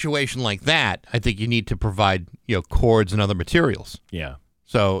a situation like that, I think you need to provide, cords and other materials. Yeah.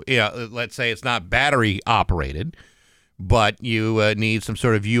 So, let's say it's not battery operated, but you need some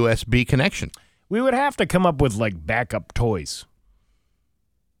sort of USB connection. We would have to come up with like backup toys.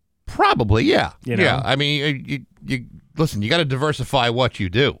 Probably, yeah. Yeah, I mean, you listen, you got to diversify what you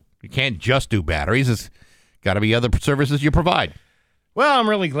do. You can't just do batteries. It's got to be other services you provide. Well, I'm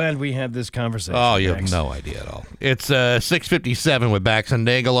really glad we had this conversation. Oh, you have no idea at all. It's 6:57 with Bax and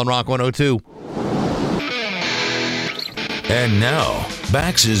Nagel on Rock 102. And now,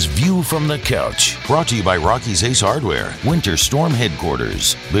 Bax's View from the Couch, brought to you by Rocky's Ace Hardware, Winter Storm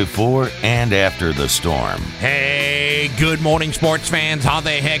Headquarters, before and after the storm. Hey, good morning, sports fans. How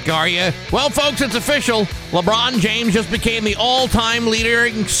the heck are you? Well, folks, it's official. LeBron James just became the all-time leader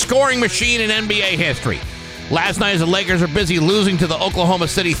in scoring machine in NBA history. Last night, as the Lakers are busy losing to the Oklahoma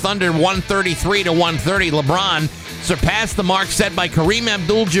City Thunder 133-130, LeBron surpassed the mark set by Kareem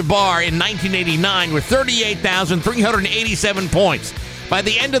Abdul-Jabbar in 1989 with 38,387 points. By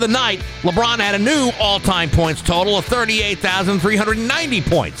the end of the night, LeBron had a new all-time points total of 38,390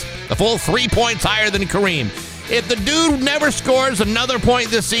 points, a full 3 points higher than Kareem. If the dude never scores another point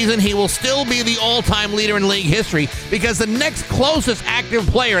this season, he will still be the all-time leader in league history because the next closest active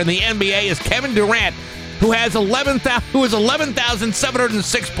player in the NBA is Kevin Durant, who is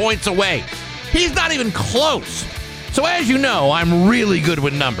 11,706 points away. He's not even close. So as you know, I'm really good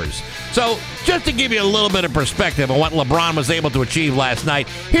with numbers. So just to give you a little bit of perspective on what LeBron was able to achieve last night,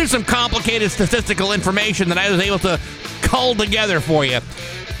 here's some complicated statistical information that I was able to cull together for you.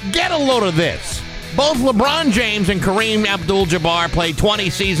 Get a load of this. Both LeBron James and Kareem Abdul-Jabbar played 20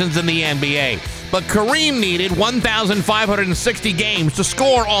 seasons in the NBA, but Kareem needed 1,560 games to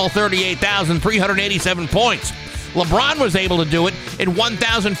score all 38,387 points. LeBron was able to do it in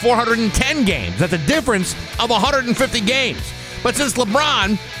 1,410 games. That's a difference of 150 games. But since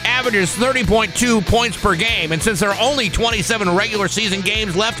LeBron averages 30.2 points per game, and since there are only 27 regular season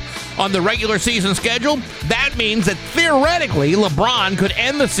games left on the regular season schedule, that means that theoretically LeBron could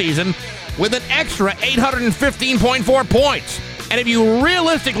end the season with an extra 815.4 points. And if you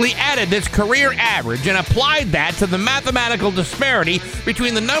realistically added this career average and applied that to the mathematical disparity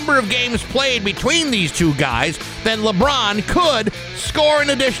between the number of games played between these two guys, then LeBron could score an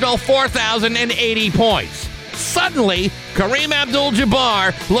additional 4,080 points. Suddenly, Kareem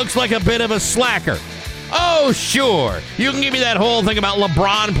Abdul-Jabbar looks like a bit of a slacker. Oh, sure, you can give me that whole thing about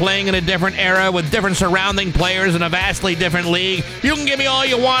LeBron playing in a different era with different surrounding players in a vastly different league. You can give me all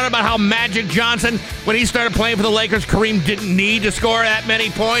you want about how Magic Johnson, when he started playing for the Lakers, Kareem didn't need to score that many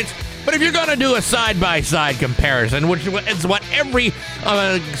points. But if you're going to do a side-by-side comparison, which is what every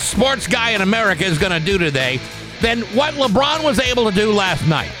sports guy in America is going to do today, then what LeBron was able to do last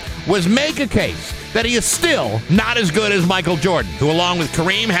night was make a case that he is still not as good as Michael Jordan, who along with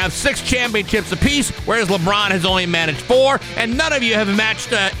Kareem have 6 championships apiece, whereas LeBron has only managed 4, and none of you have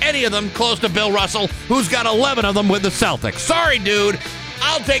matched any of them close to Bill Russell, who's got 11 of them with the Celtics. Sorry, dude.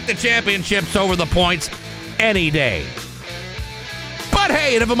 I'll take the championships over the points any day. But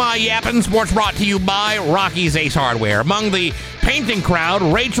hey, enough of my yapping. Sports brought to you by Rocky's Ace Hardware. Among the painting crowd,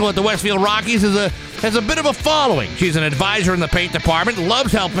 Rachel at the Westfield Rockies has a bit of a following. She's an advisor in the paint department,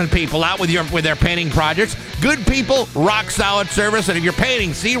 loves helping people out with their painting projects. Good people, rock solid service, and if you're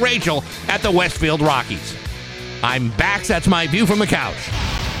painting, see Rachel at the Westfield Rockies. I'm Bax. That's my view from the couch.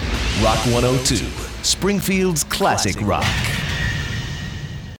 Rock 102, Springfield's classic rock.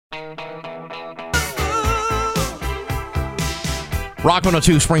 Rock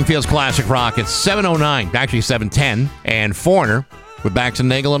 102, Springfield's classic rock. It's 7:09, actually 7:10, and Foreigner with Bax and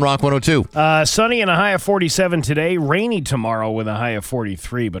Nagel and Rock 102. Sunny and a high of 47 today. Rainy tomorrow with a high of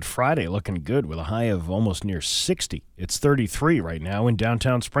 43, but Friday looking good with a high of almost near 60. It's 33 right now in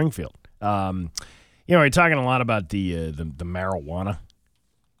downtown Springfield. We're talking a lot about the marijuana.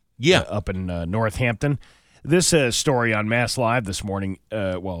 Yeah. Up in Northampton. This story on Mass Live this morning,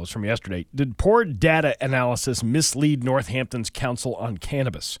 it was from yesterday. Did poor data analysis mislead Northampton's Council on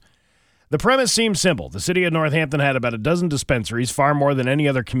Cannabis? The premise seems simple. The city of Northampton had about a dozen dispensaries, far more than any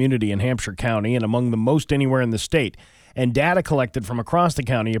other community in Hampshire County and among the most anywhere in the state. And data collected from across the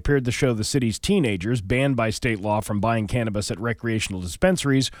county appeared to show the city's teenagers, banned by state law from buying cannabis at recreational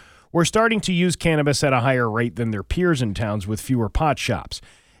dispensaries, were starting to use cannabis at a higher rate than their peers in towns with fewer pot shops.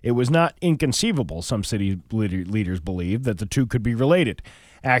 It was not inconceivable, some city leaders believed, that the two could be related.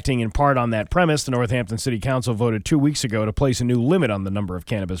 Acting in part on that premise, the Northampton City Council voted 2 weeks ago to place a new limit on the number of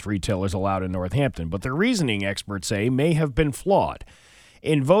cannabis retailers allowed in Northampton, but their reasoning, experts say, may have been flawed.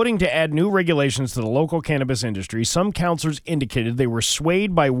 In voting to add new regulations to the local cannabis industry, some councilors indicated they were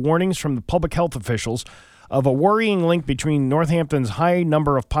swayed by warnings from the public health officials of a worrying link between Northampton's high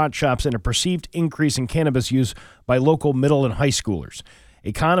number of pot shops and a perceived increase in cannabis use by local middle and high schoolers.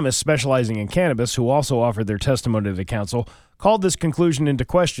 Economists specializing in cannabis, who also offered their testimony to the council, called this conclusion into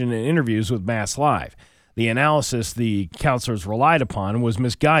question in interviews with Mass Live. The analysis the councilors relied upon was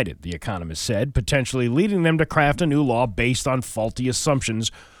misguided, the economist said, potentially leading them to craft a new law based on faulty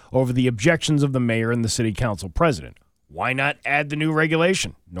assumptions over the objections of the mayor and the city council president. Why not add the new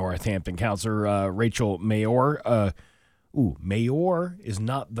regulation? Northampton councilor Rachel Mayor. Mayor is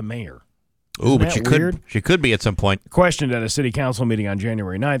not the mayor. Ooh, but she could be at some point. Questioned at a city council meeting on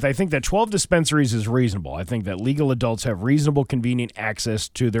January 9th, I think that 12 dispensaries is reasonable. I think that legal adults have reasonable, convenient access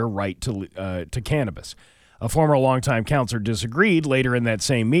to their right to cannabis. A former longtime councilor disagreed later in that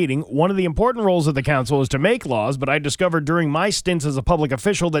same meeting. One of the important roles of the council is to make laws, but I discovered during my stints as a public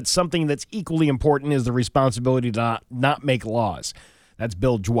official that something that's equally important is the responsibility to not make laws. That's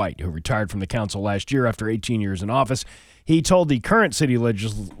Bill Dwight, who retired from the council last year after 18 years in office. He told the current city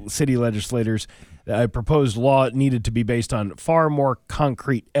legislators that a proposed law needed to be based on far more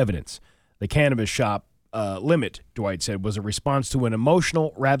concrete evidence. The cannabis shop limit, Dwight said, was a response to an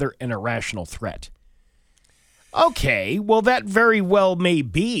emotional rather than irrational threat. Okay, well, that very well may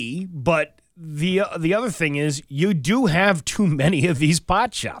be, but the other thing is you do have too many of these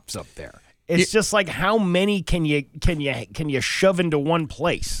pot shops up there. It's just like, how many can you shove into one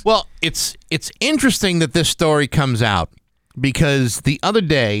place? Well, it's interesting that this story comes out because the other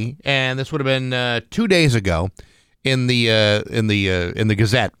day, and this would have been 2 days ago, in the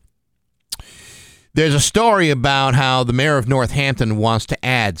Gazette, there's a story about how the mayor of Northampton wants to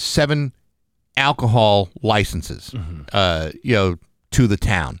add 7 alcohol licenses, to the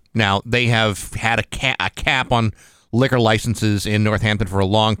town. Now, they have had a cap on liquor licenses in Northampton for a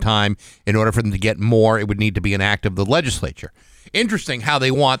long time. In order for them to get more, it would need to be an act of the legislature. Interesting how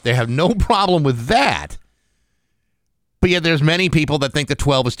they have no problem with that. But yet there's many people that think that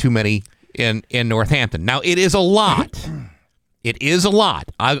 12 is too many in Northampton. Now, it is a lot. It is a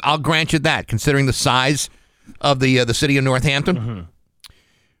lot. I'll grant you that, considering the size of the city of Northampton. Mm-hmm.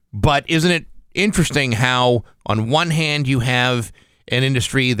 But isn't it interesting how, on one hand, you have an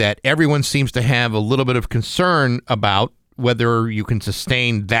industry that everyone seems to have a little bit of concern about whether you can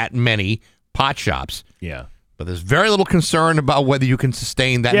sustain that many pot shops. Yeah. But there's very little concern about whether you can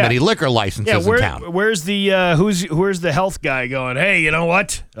sustain that many liquor licenses in town. Where's the where's the health guy going, hey, you know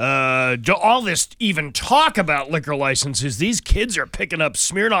what? All this even talk about liquor licenses, these kids are picking up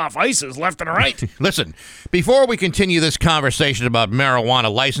Smirnoff Ices left and right. Listen, before we continue this conversation about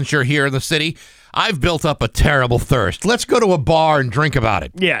marijuana licensure here in the city, I've built up a terrible thirst. Let's go to a bar and drink about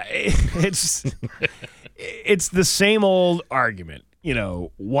it. Yeah, it's the same old argument. You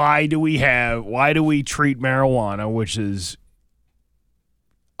know, why do we treat marijuana, which is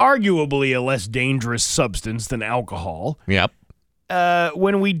arguably a less dangerous substance than alcohol? Yep.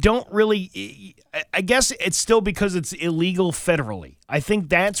 When we don't really, I guess it's still because it's illegal federally. I think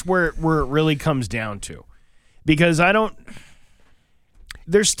that's where it really comes down to. Because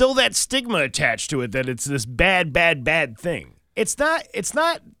there's still that stigma attached to it that it's this bad thing. It's not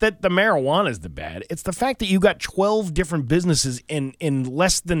that the marijuana is the bad. It's the fact that you got 12 different businesses in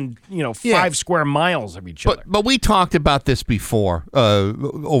less than 5 square miles of each other. But we talked about this before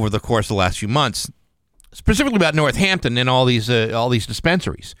over the course of the last few months, specifically about Northampton and all these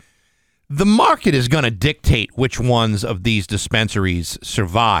dispensaries. The market is going to dictate which ones of these dispensaries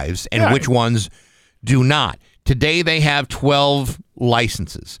survives and which ones do not. Today they have 12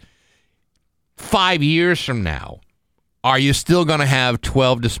 licenses. 5 years from now, are you still going to have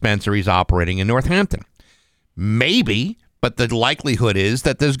 12 dispensaries operating in Northampton? Maybe, but the likelihood is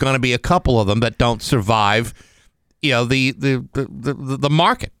that there's going to be a couple of them that don't survive. The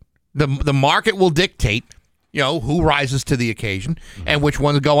market. The market will dictate, who rises to the occasion and which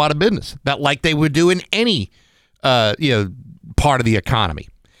ones go out of business. That like they would do in any part of the economy.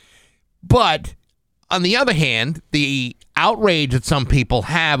 But on the other hand, the outrage that some people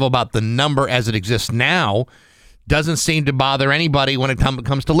have about the number as it exists now doesn't seem to bother anybody when it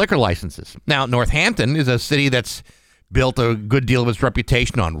comes to liquor licenses. Now, Northampton is a city that's built a good deal of its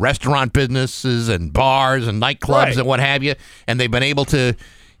reputation on restaurant businesses and bars and nightclubs and what have you, and they've been able to,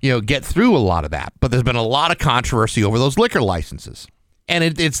 get through a lot of that. But there's been a lot of controversy over those liquor licenses,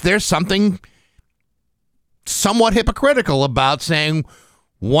 and there's something somewhat hypocritical about saying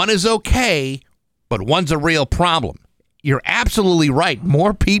one is okay, but one's a real problem. You're absolutely right.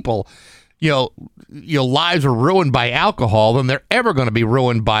 More people, your lives are ruined by alcohol than they're ever going to be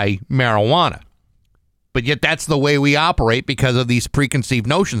ruined by marijuana. But yet that's the way we operate because of these preconceived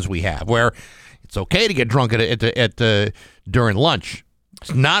notions we have, where it's okay to get drunk during lunch.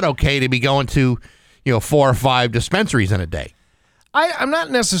 It's not okay to be going to 4 or 5 dispensaries in a day. I'm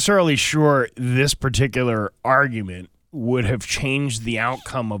not necessarily sure this particular argument would have changed the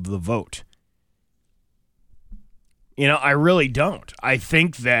outcome of the vote. I really don't. I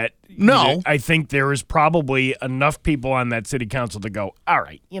think that I think there is probably enough people on that city council to go, all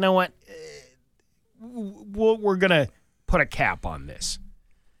right, you know what? We're going to put a cap on this,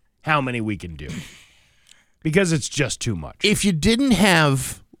 how many we can do, because it's just too much. If you didn't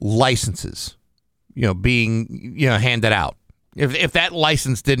have licenses, being, handed out, if that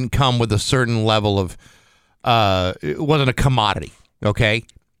license didn't come with a certain level of, it wasn't a commodity, okay?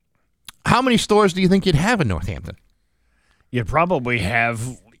 How many stores do you think you'd have in Northampton? You'd probably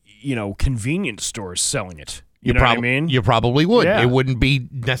have, convenience stores selling it. You know what I mean? You probably would. Yeah. It wouldn't be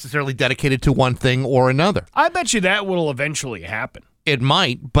necessarily dedicated to one thing or another. I bet you that will eventually happen. It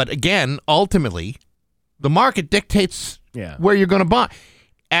might, but again, ultimately, the market dictates where you're going to buy.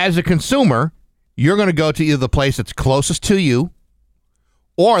 As a consumer, you're going to go to either the place that's closest to you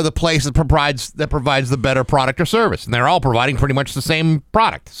or the place that provides the better product or service. And they're all providing pretty much the same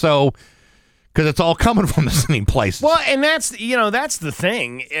product. So because it's all coming from the same places. Well, and that's the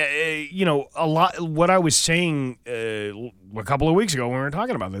thing. A lot. What I was saying a couple of weeks ago when we were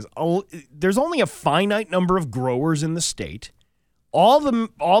talking about this, there's only a finite number of growers in the state. All the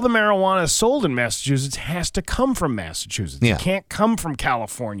marijuana sold in Massachusetts has to come from Massachusetts. Yeah. It can't come from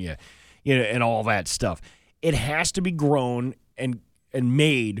California, and all that stuff. It has to be grown and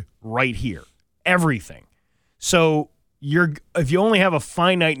made right here. Everything. So if you only have a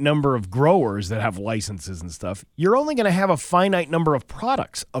finite number of growers that have licenses and stuff, you're only going to have a finite number of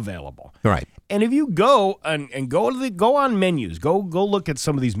products available. Right. And if you go and go on menus, go look at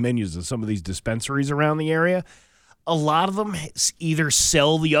some of these menus of some of these dispensaries around the area, a lot of them either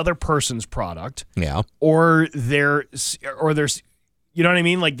sell the other person's product, or there's you know what I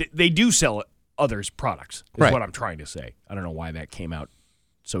mean? Like they do sell others' products. Is what I'm trying to say. I don't know why that came out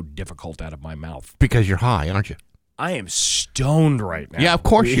so difficult out of my mouth. Because you're high, aren't you? I am stoned right now. Yeah, of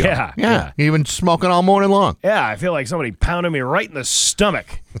course you are. Yeah. You've been smoking all morning long. Yeah, I feel like somebody pounded me right in the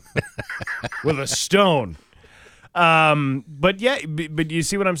stomach with a stone. But you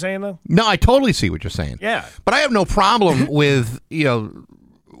see what I'm saying, though? No, I totally see what you're saying. Yeah. But I have no problem with the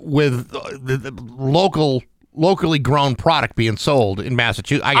locally grown product being sold in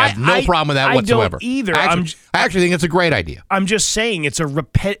Massachusetts. I have no problem with that whatsoever. I don't either. I actually think it's a great idea. I'm just saying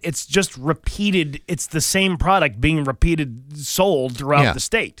it's just repeated. It's the same product being sold throughout the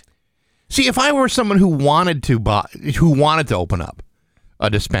state. See, if I were someone who wanted to open up a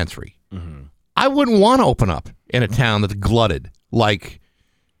dispensary, I wouldn't want to open up in a town that's glutted like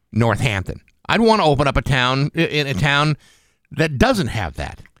Northampton. I'd want to open up in a town that doesn't have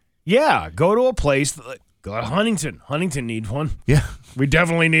that. Yeah, go to a place. Go to Huntington. Huntington needs one. Yeah. We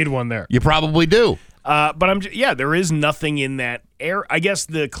definitely need one there. You probably do. But there is nothing in that area. I guess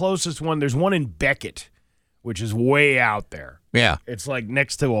the closest one, there's one in Beckett, which is way out there. Yeah. It's like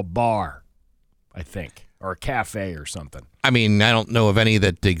next to a bar, I think, or a cafe or something. I mean, I don't know of any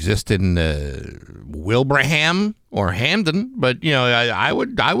that exist in Wilbraham or Hamden, but I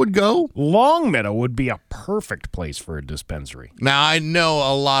would go. Longmeadow would be a perfect place for a dispensary. Now, I know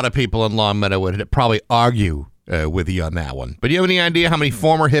a lot of people in Longmeadow would probably argue with you on that one, but do you have any idea how many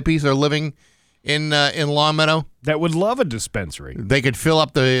former hippies are living in Longmeadow? That would love a dispensary. They could fill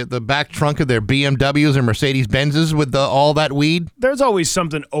up the back trunk of their BMWs or Mercedes-Benzes with all that weed. There's always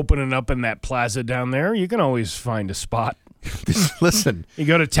something opening up in that plaza down there. You can always find a spot. Listen, you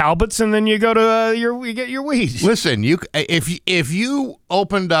go to Talbot's and then you go to you get your weed. Listen, if you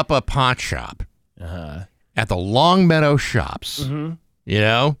opened up a pot shop at the Longmeadow Shops, and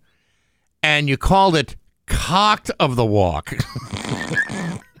you called it Cocked of the Walk.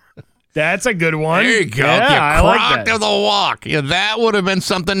 That's a good one. There you go. Yeah, I like that. Cocked of the Walk. Yeah, that would have been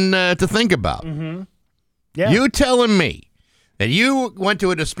something to think about. Mm-hmm. Yeah. You telling me that you went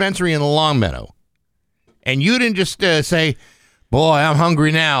to a dispensary in Longmeadow and you didn't just say, boy, I'm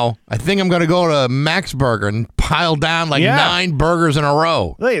hungry now. I think I'm going to go to Max Burger and pile down 9 burgers in a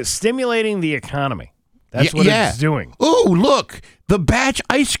row. Look, it's stimulating the economy. That's what it's doing. Ooh, look, the Batch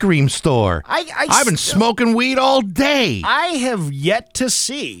Ice Cream Store. I've been smoking weed all day. I have yet to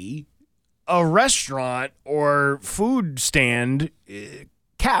see a restaurant or food stand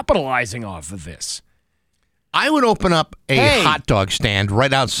capitalizing off of this. I would open up a hot dog stand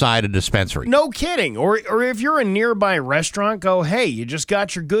right outside a dispensary. No kidding. Or if you're a nearby restaurant, go, hey, you just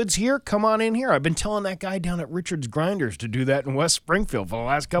got your goods here? Come on in here. I've been telling that guy down at Richard's Grinders to do that in West Springfield for the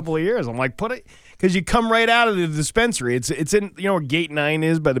last couple of years. I'm like, put it, because you come right out of the dispensary. It's in, where Gate 9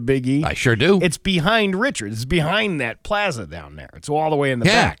 is by the Big E? I sure do. It's behind Richard's. It's behind that plaza down there. It's all the way in the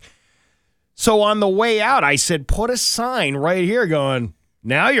back. So on the way out, I said, put a sign right here going,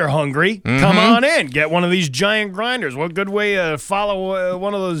 now you're hungry. Come on in. Get one of these giant grinders. What good way to follow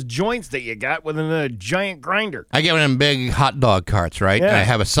one of those joints that you got with a giant grinder? I get one of them big hot dog carts, right? Yeah. And I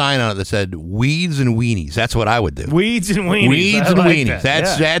have a sign on it that said, weeds and weenies. That's what I would do. Weeds and weenies. Weeds and weenies.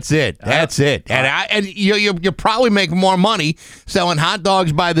 That's it. That's it. And you probably make more money selling hot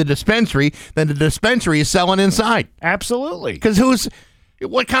dogs by the dispensary than the dispensary is selling inside. Absolutely. Because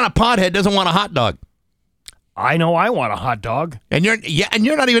what kind of pothead doesn't want a hot dog? I know I want a hot dog. And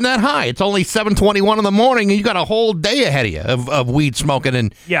you're not even that high. It's only 7:21 in the morning, and you got a whole day ahead of you of weed smoking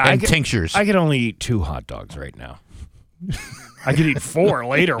and tinctures. I could only eat 2 hot dogs right now. I could eat 4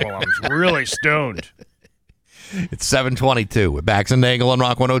 later while I'm really stoned. It's 7:22 with Bax and Nagel on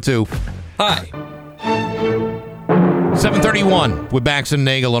Rock 102. Hi. 7:31 with Bax and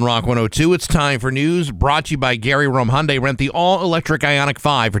Nagel on Rock 102. It's time for news brought to you by Gary Rome Hyundai. Rent the all-electric Ioniq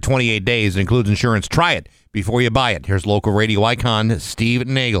 5 for 28 days. It includes insurance. Try it. before you buy it. Here's local radio icon Steve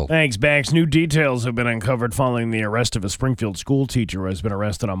Nagel. Thanks, Bax. New details have been uncovered following the arrest of a Springfield school teacher who has been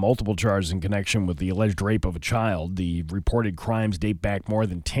arrested on multiple charges in connection with the alleged rape of a child. The reported crimes date back more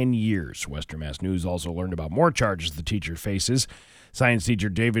than 10 years. Western Mass News also learned about more charges the teacher faces. Science teacher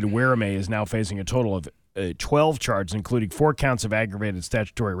David Werame is now facing a total of 12 charges, including 4 counts of aggravated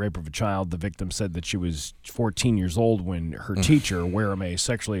statutory rape of a child. The victim said that she was 14 years old when her teacher, Werame,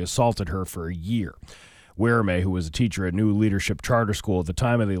 sexually assaulted her for a year. Werame, who was a teacher at New Leadership Charter School at the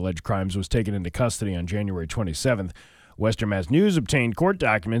time of the alleged crimes, was taken into custody on January 27th. Western Mass News obtained court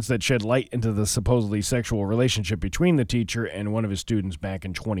documents that shed light into the supposedly sexual relationship between the teacher and one of his students back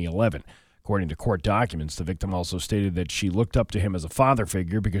in 2011. According to court documents, the victim also stated that she looked up to him as a father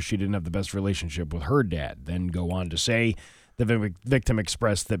figure because she didn't have the best relationship with her dad. Then go on to say the victim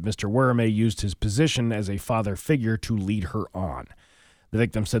expressed that Mr. Werame used his position as a father figure to lead her on. The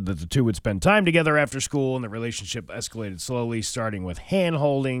victim said that the two would spend time together after school, and the relationship escalated slowly, starting with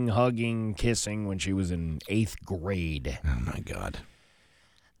hand-holding, hugging, kissing when she was in 8th grade. Oh, my God.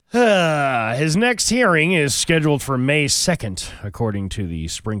 His next hearing is scheduled for May 2nd, according to the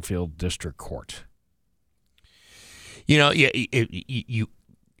Springfield District Court. You know, if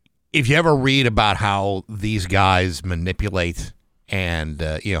you ever read about how these guys manipulate and,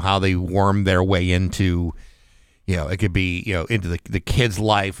 how they worm their way into... it could be, into the kid's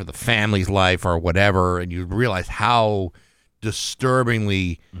life or the family's life or whatever, and you realize how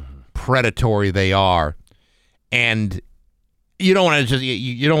disturbingly predatory they are. And you don't want to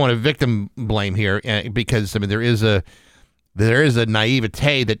you don't want to victim blame here because there is a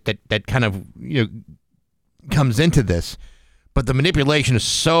naivete that kind of comes into this, but the manipulation is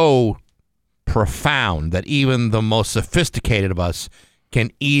so profound that even the most sophisticated of us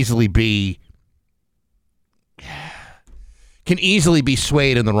can easily be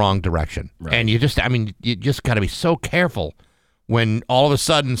swayed in the wrong direction. Right. And you just got to be so careful when all of a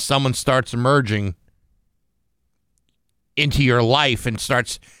sudden someone starts emerging into your life and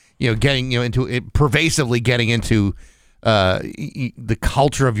starts, getting, into it, pervasively getting into the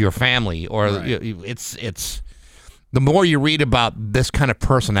culture of your family, or right. It's the more you read about this kind of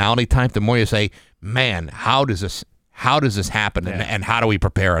personality type, the more you say, man, how does this happen, and how do we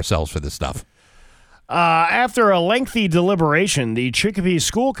prepare ourselves for this stuff? After a lengthy deliberation, the Chicopee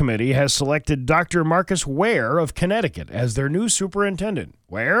School Committee has selected Dr. Marcus Ware of Connecticut as their new superintendent.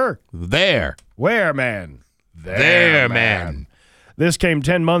 Where? There. Where, man? There, man. This came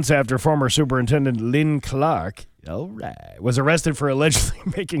 10 months after former Superintendent Lynn Clark, was arrested for allegedly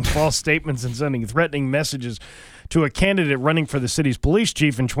making false statements and sending threatening messages to a candidate running for the city's police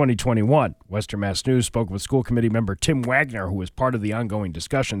chief in 2021. Western Mass News spoke with school committee member Tim Wagner, who was part of the ongoing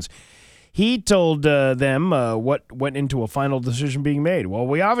discussions. He told them what went into a final decision being made. Well,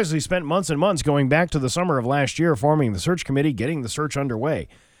 we obviously spent months and months going back to the summer of last year forming the search committee, getting the search underway.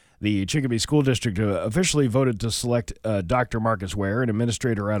 The Chicopee School District officially voted to select Dr. Marcus Ware, an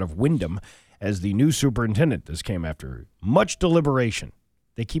administrator out of Windham, as the new superintendent. This came after much deliberation.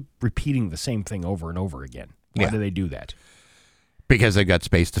 They keep repeating the same thing over and over again. Why do they do that? Because they've got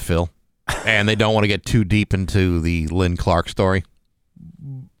space to fill, and they don't want to get too deep into the Lynn Clark story.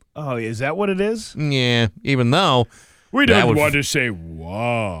 Oh, is that what it is? Yeah, even though we don't want to say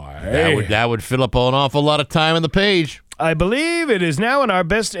why. That would fill up an awful lot of time on the page. I believe it is now in our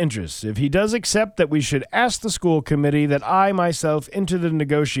best interest, if he does accept, that we should ask the school committee that I myself enter the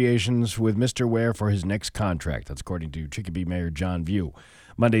negotiations with Mr. Ware for his next contract. That's according to Chicopee Mayor John View.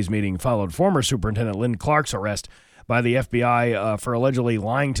 Monday's meeting followed former Superintendent Lynn Clark's arrest by the FBI for allegedly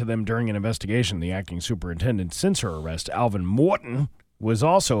lying to them during an investigation. The acting superintendent since her arrest, Alvin Morton, was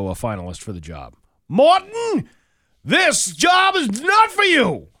also a finalist for the job. Morton, this job is not for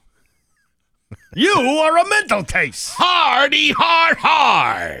you. You are a mental case. Hardy,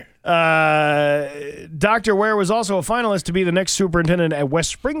 hard. Dr. Ware was also a finalist to be the next superintendent at West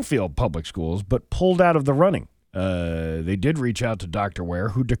Springfield Public Schools, but pulled out of the running. They did reach out to Dr. Ware,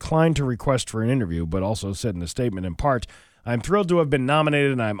 who declined to request for an interview, but also said in a statement, in part, I'm thrilled to have been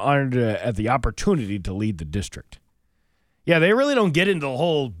nominated, and I'm honored at the opportunity to lead the district. Yeah, they really don't get into the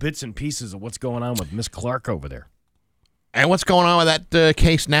whole bits and pieces of what's going on with Miss Clark over there. And what's going on with that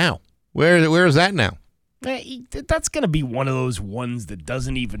case now? Where is that now? That's going to be one of those ones that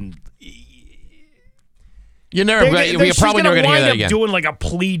doesn't even... You're probably never going to hear that again. Doing like a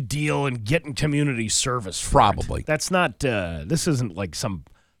plea deal and getting community service for probably. It. That's not... this isn't like some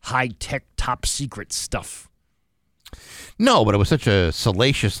high-tech, top-secret stuff. No, but it was such a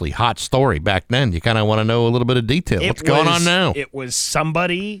salaciously hot story back then. You kind of want to know a little bit of detail. What's going on now? It was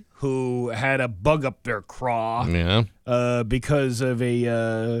somebody who had a bug up their craw because of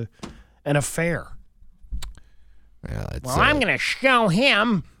an affair. Yeah, it's, Well, I'm going to show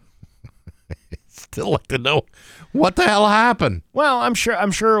him. still like to know what the hell happened. Well, I'm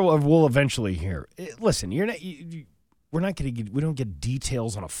sure we'll eventually hear. Listen, you're not. We don't get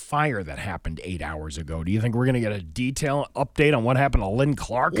details on a fire that happened 8 hours ago. Do you think we're going to get a detail update on what happened to Lynn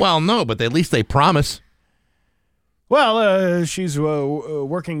Clark? Well, no, but at least they promise. Well, she's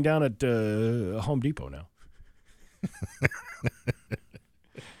working down at Home Depot now.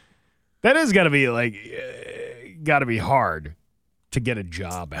 That is got to be hard to get a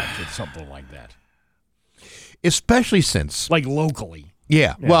job after something like that. Especially since, like locally.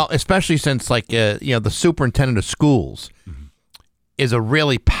 Yeah. Well, especially since, the superintendent of schools is a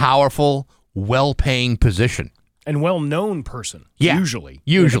really powerful, well-paying position. And well-known person, yeah, usually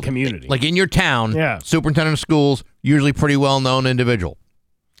in the community. Like in your town, superintendent of schools, usually pretty well-known individual.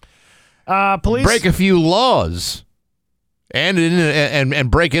 Police break a few laws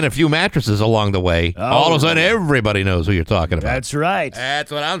and break in a few mattresses along the way. All of a sudden, everybody knows who you're talking about. That's right.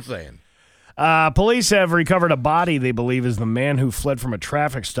 That's what I'm saying. Police have recovered a body they believe is the man who fled from a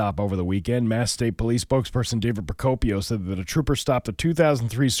traffic stop over the weekend. Mass State Police spokesperson David Procopio said that a trooper stopped a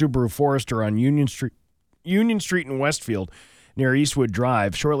 2003 Subaru Forester on Union Street in Westfield near Eastwood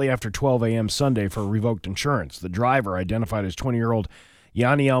Drive shortly after 12 a.m. Sunday for revoked insurance. The driver, identified as 20-year-old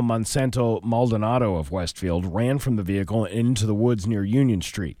Yaniel Monsanto Maldonado of Westfield, ran from the vehicle and into the woods near Union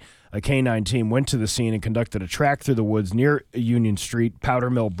Street. A K-9 team went to the scene and conducted a track through the woods near Union Street,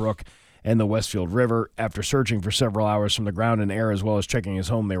 Powder Mill Brook, and the Westfield River. After searching for several hours from the ground and air as well as checking his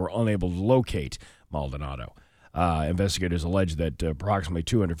home, they were unable to locate Maldonado. Investigators allege that approximately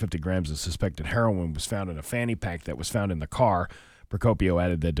 250 grams of suspected heroin was found in a fanny pack that was found in the car. Procopio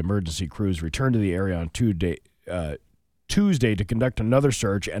added that emergency crews returned to the area on Tuesday to conduct another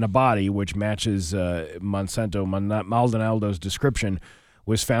search, and a body, which matches Monsanto Maldonado's description,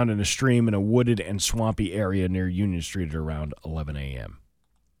 was found in a stream in a wooded and swampy area near Union Street at around 11 a.m.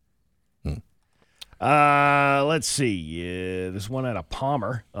 Let's see. This one out of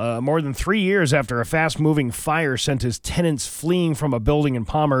Palmer. More than 3 years after a fast-moving fire sent his tenants fleeing from a building in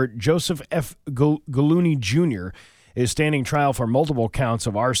Palmer, Joseph F. Gallooni Jr. is standing trial for multiple counts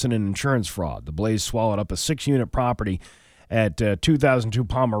of arson and insurance fraud. The blaze swallowed up a 6-unit property at 2002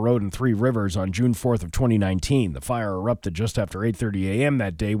 Palmer Road in Three Rivers on June 4th of 2019. The fire erupted just after 8:30 a.m.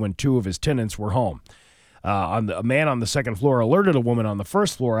 that day when 2 of his tenants were home. A man on the second floor alerted a woman on the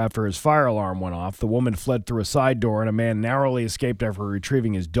first floor after his fire alarm went off. The woman fled through a side door, and a man narrowly escaped after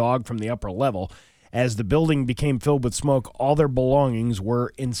retrieving his dog from the upper level. As the building became filled with smoke, all their belongings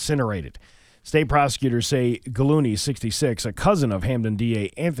were incinerated. State prosecutors say Gallooni, 66, a cousin of Hamden DA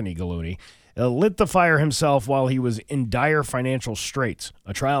Anthony Gallooni, lit the fire himself while he was in dire financial straits.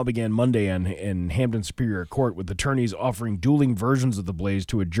 A trial began Monday in Hamden Superior Court, with attorneys offering dueling versions of the blaze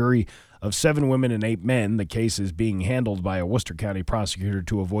to a jury of 7 women and 8 men. The case is being handled by a Worcester County prosecutor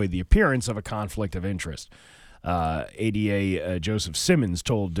to avoid the appearance of a conflict of interest. ADA Joseph Simmons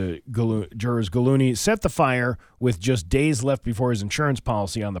told jurors Gallooni set the fire with just days left before his insurance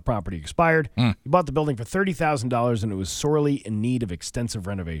policy on the property expired. He bought the building for $30,000, and it was sorely in need of extensive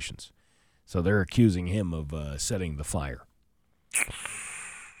renovations. So they're accusing him of setting the fire.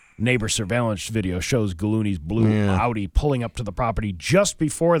 Neighbor surveillance video shows Gallooni's blue Audi pulling up to the property just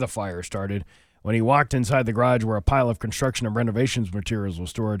before the fire started. When he walked inside the garage where a pile of construction and renovations materials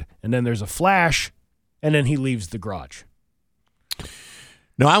was stored, and then there's a flash, and then he leaves the garage.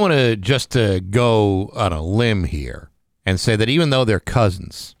 Now, I want to just go on a limb here and say that even though they're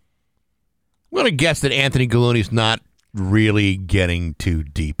cousins, I'm going to guess that Anthony Gallooni's not really getting too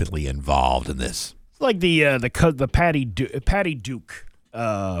deeply involved in this. It's like the Patty Duke.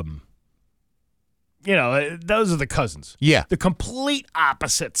 Those are the cousins. Yeah. The complete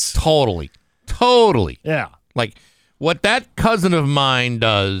opposites. Totally. Yeah. Like what that cousin of mine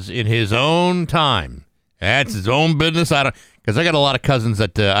does in his own time, that's his own business. Because I got a lot of cousins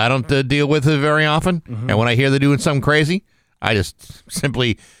that I don't deal with very often. Mm-hmm. And when I hear they're doing something crazy, I just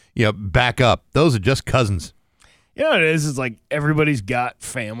simply, back up. Those are just cousins. You know what it is? It's like everybody's got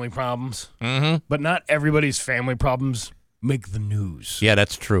family problems, but not everybody's family problems make the news. Yeah,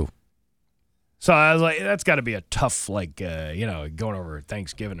 that's true. So I was like, that's got to be a tough, going over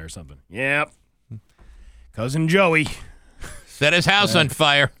Thanksgiving or something. Yep. Cousin Joey set his house on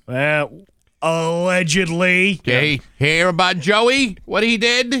fire. Allegedly. Okay, hear about Joey? What he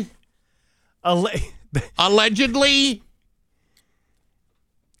did? Allegedly.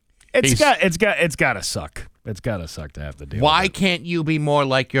 It's got to suck. It's got to suck to have to deal. Why with it. Can't you be more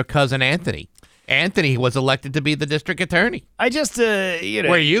like your cousin Anthony? Anthony was elected to be the district attorney. I just,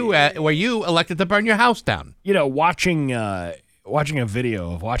 were you elected to burn your house down? Watching a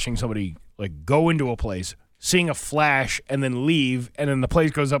video of watching somebody go into a place, seeing a flash and then leave, and then the place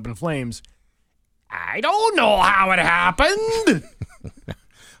goes up in flames. I don't know how it happened.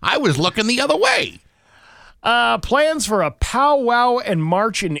 I was looking the other way. Plans for a powwow and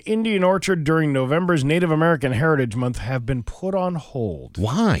march in Indian Orchard during November's Native American Heritage Month have been put on hold.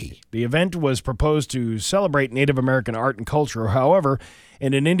 Why? The event was proposed to celebrate Native American art and culture. However,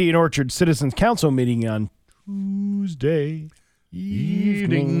 in an Indian Orchard Citizens Council meeting on Tuesday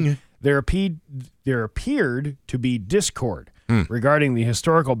evening, there appeared to be discord regarding the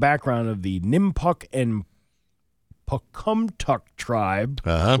historical background of the Nipmuc and Pocumtuck tribe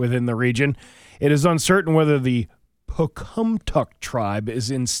within the region. It is uncertain whether the Pocumtuck tribe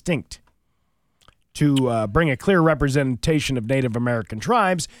is instinct. To bring a clear representation of Native American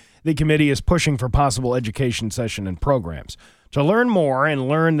tribes, the committee is pushing for possible education session and programs. To learn more and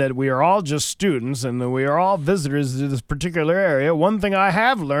learn that we are all just students and that we are all visitors to this particular area, one thing I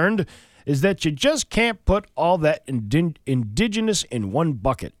have learned is that you just can't put all that indigenous in one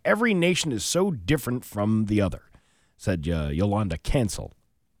bucket. Every nation is so different from the other, said Yolanda Cancel.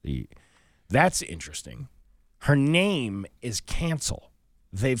 That's interesting. Her name is Cancel.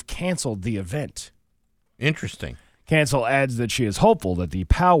 They've canceled the event. Interesting. Cancel adds that she is hopeful that the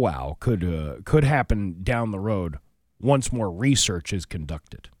powwow could happen down the road once more research is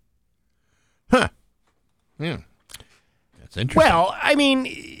conducted. Huh. Yeah. That's interesting. Well, I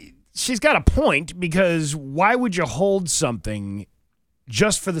mean, she's got a point, because why would you hold something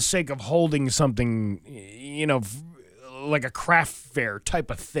just for the sake of holding something, like a craft fair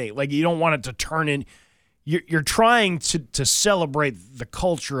type of thing? Like, you don't want it to turn in. You're trying to celebrate the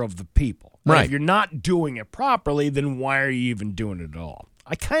culture of the people. Right. If you're not doing it properly, then why are you even doing it at all?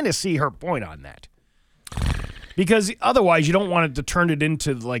 I kind of see her point on that. Because otherwise, you don't want it to turn it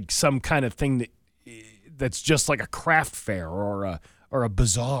into like some kind of thing that's just like a craft fair or a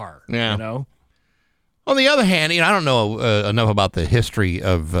bazaar. Yeah. You know? On the other hand, I don't know enough about the history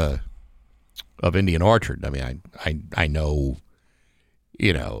of Indian Orchard. I mean, I know,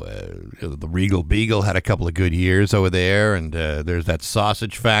 the Regal Beagle had a couple of good years over there, and there's that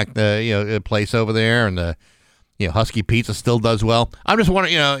sausage place over there, and Husky Pizza still does well. I'm just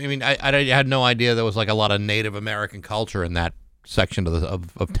wondering, I had no idea there was like a lot of Native American culture in that section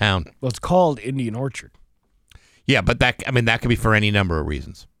of town. Well, it's called Indian Orchard. Yeah, but that could be for any number of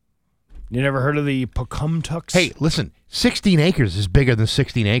reasons. You never heard of the Pocumtucks? Hey, listen, 16 acres is bigger than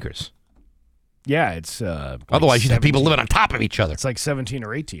 16 acres. Yeah, it's otherwise you'd have people living on top of each other. It's like 17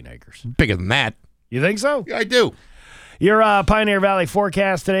 or 18 acres. Bigger than that. You think so? Yeah, I do. Your Pioneer Valley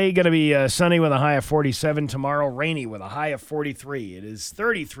forecast today going to be sunny with a high of 47. Tomorrow, rainy with a high of 43. It is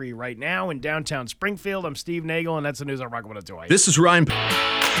 33 right now in downtown Springfield. I'm Steve Nagel, and that's the news on Rock 102. This is Ryan.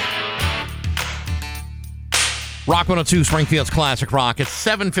 Rock 102, Springfield's Classic Rock. It's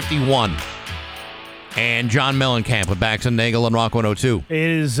 7:51. And John Mellencamp with Bax and Nagel on Rock 102. It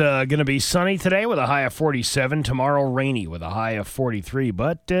is going to be sunny today with a high of 47. Tomorrow, rainy with a high of 43.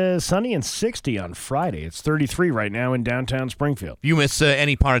 But sunny and 60 on Friday. It's 33 right now in downtown Springfield. If you miss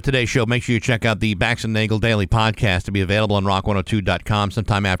any part of today's show, make sure you check out the Bax and Nagel Daily Podcast to be available on rock102.com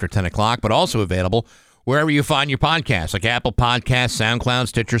sometime after 10 o'clock, but also available wherever you find your podcasts, like Apple Podcasts, SoundCloud,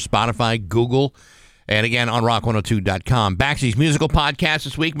 Stitcher, Spotify, Google, and again on rock102.com. Baxy's musical podcast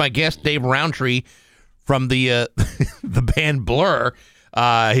this week, my guest, Dave Roundtree, from the the band Blur.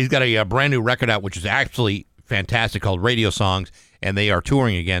 He's got a brand new record out, which is actually fantastic, called Radio Songs, and they are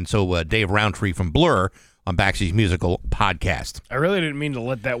touring again. So Dave Roundtree from Blur on Baxy's musical podcast. I really didn't mean to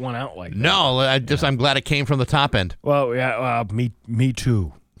let that one out like that. No, I'm glad it came from the top end. Well, yeah, me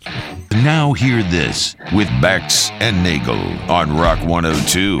too. Now hear this with Bax and Nagel on Rock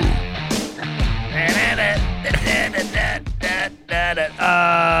 102.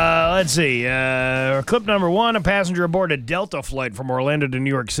 Let's see. Clip number one, a passenger aboard a Delta flight from Orlando to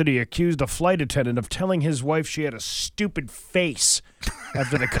New York City accused a flight attendant of telling his wife she had a stupid face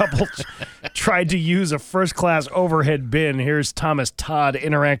after the couple tried to use a first-class overhead bin. Here's Thomas Todd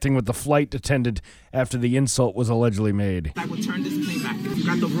interacting with the flight attendant after the insult was allegedly made. I will turn this plane back. You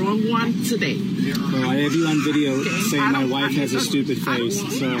got the wrong one today. Well, I have you on video saying my wife has a stupid face,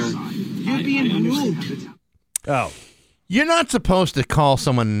 so... You're being rude. Oh. You're not supposed to call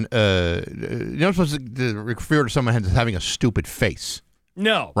someone, you're not supposed to refer to someone as having a stupid face.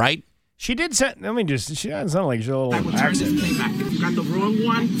 No. Right? She did say, she doesn't sound like she's a little I will turn this plane back. You got the wrong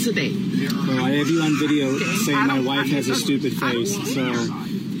one today. Well, I have you on video saying my wife has a stupid face, so...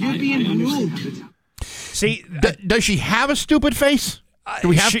 You're being rude. See... does she have a stupid face? Do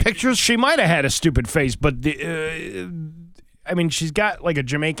we have pictures? She might have had a stupid face, but she's got like a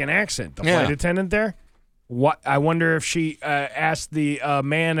Jamaican accent, the flight attendant there. I wonder if she asked the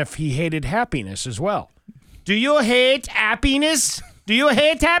man if he hated happiness as well. Do you hate happiness? Do you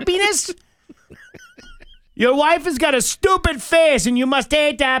hate happiness? Your wife has got a stupid face, and you must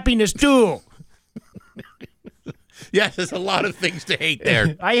hate happiness too. Yes, there's a lot of things to hate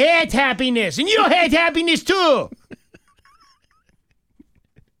there. I hate happiness, and you hate happiness too.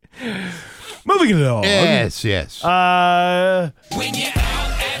 Moving along. Yes. When you're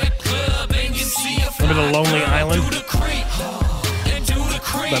out at a club and you see a fly, remember the Lonely Island?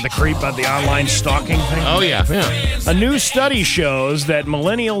 About the creep, about the online stalking thing? Oh, yeah. A new study shows that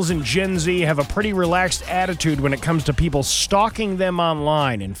millennials and Gen Z have a pretty relaxed attitude when it comes to people stalking them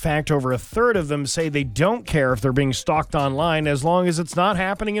online. In fact, over a third of them say they don't care if they're being stalked online as long as it's not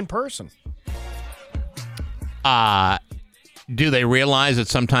happening in person. Do they realize that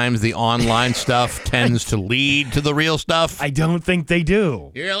sometimes the online stuff tends to lead to the real stuff? I don't think they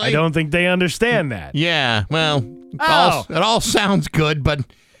do. Really? I don't think they understand that. Yeah, well, it all sounds good, but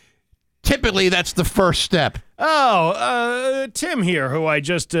typically that's the first step. Tim here, who I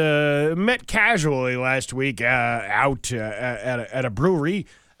just met casually last week out at a brewery.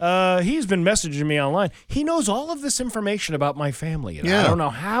 He's been messaging me online. He knows all of this information about my family. And I don't know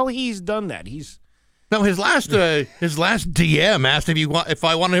how he's done that. No, his last DM asked if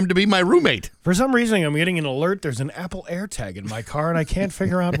I wanted him to be my roommate. For some reason, I'm getting an alert. There's an Apple AirTag in my car, and I can't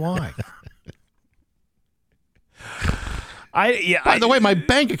figure out why. By the way, my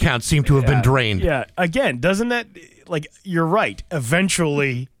bank account seemed to have been drained. Yeah. Again, doesn't that you're right?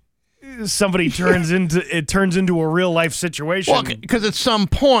 Eventually, somebody turns into a real life situation. Well, because at some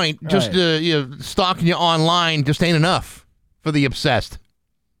point, just stalking you online just ain't enough for the obsessed.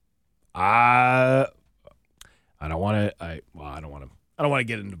 I don't want to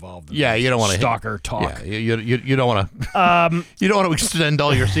get involved in you don't want to stalker talk. Yeah, you don't want to you don't want to extend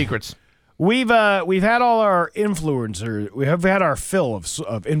all your secrets. We've had all our influencers. We have had our fill of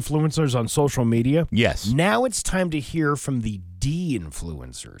influencers on social media. Yes. Now it's time to hear from the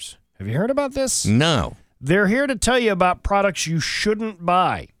de-influencers. Have you heard about this? No. They're here to tell you about products you shouldn't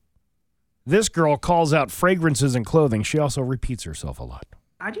buy. This girl calls out fragrances and clothing. She also repeats herself a lot.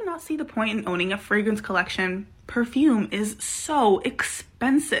 I do not see the point in owning a fragrance collection. Perfume is so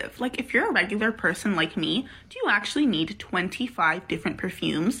expensive. Like, if you're a regular person like me, do you actually need 25 different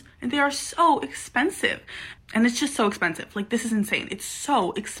perfumes? And they are so expensive. And it's just so expensive. Like, this is insane. It's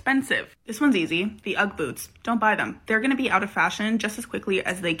so expensive. This one's easy. The UGG boots. Don't buy them. They're going to be out of fashion just as quickly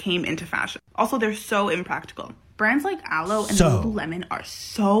as they came into fashion. Also, they're so impractical. Brands like Aloe and Lululemon are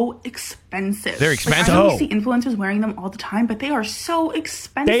so expensive. They're expensive. I know you see influencers wearing them all the time, but they are so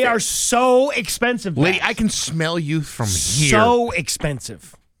expensive. They are so expensive. Lady, I can smell you from here. So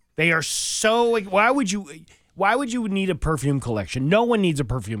expensive. They are so... Why would you need a perfume collection? No one needs a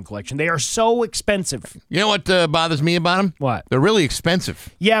perfume collection. They are so expensive. You know what bothers me about them? What? They're really expensive.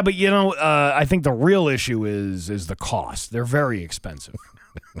 Yeah, but I think the real issue is the cost. They're very expensive.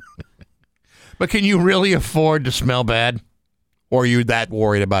 But can you really afford to smell bad? Or are you that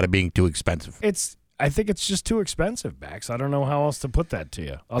worried about it being too expensive? I think it's just too expensive, Bax. I don't know how else to put that to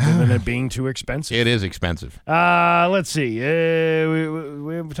you, other than it being too expensive. It is expensive. Let's see.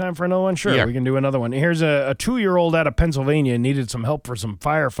 We have time for another one? Sure, yeah. We can do another one. Here's a 2-year-old out of Pennsylvania needed some help for some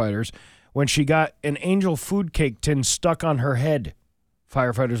firefighters when she got an Angel food cake tin stuck on her head.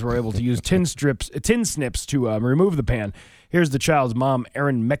 Firefighters were able to use tin snips to remove the pan. Here's the child's mom,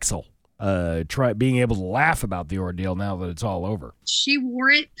 Erin Mexel. Being able to laugh about the ordeal now that it's all over. She wore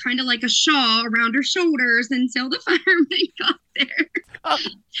it kind of like a shawl around her shoulders until the fireman got there.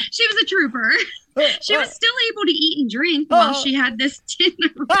 She was a trooper. She was still able to eat and drink while she had this tin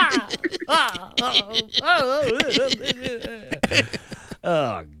around her.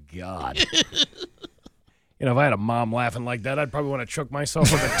 Oh, God. If I had a mom laughing like that, I'd probably want to choke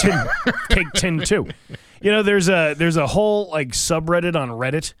myself with a cake tin, too. There's a whole subreddit on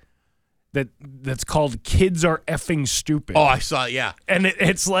Reddit that's called Kids Are Effing Stupid. Oh, I saw it, yeah. And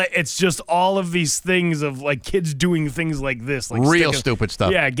it's just all of these things of kids doing things like this. Real stupid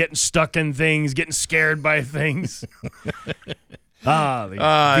stuff. Yeah, getting stuck in things, getting scared by things.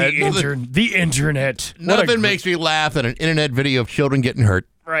 The internet. Nothing makes me laugh than an internet video of children getting hurt.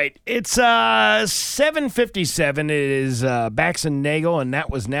 Right. It's 7:57. It is Bax and Nagel, and that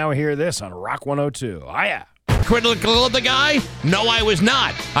was Now Hear This on Rock 102. Hiya. Critical of the guy? No, I was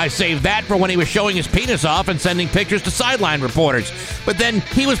not. I saved that for when he was showing his penis off and sending pictures to sideline reporters. But then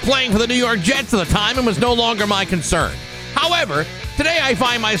he was playing for the New York Jets at the time and was no longer my concern. However, today I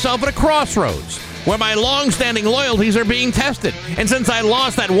find myself at a crossroads where my long-standing loyalties are being tested. And since I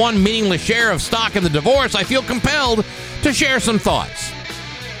lost that one meaningless share of stock in the divorce, I feel compelled to share some thoughts.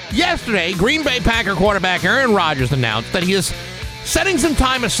 Yesterday, Green Bay Packer quarterback Aaron Rodgers announced that he is setting some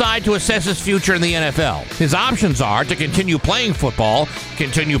time aside to assess his future in the NFL. His options are to continue playing football,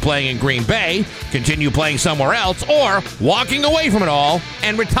 continue playing in Green Bay, continue playing somewhere else, or walking away from it all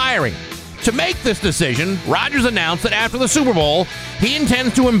and retiring. To make this decision, Rodgers announced that after the Super Bowl, he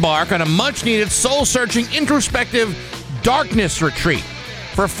intends to embark on a much-needed, soul-searching, introspective darkness retreat.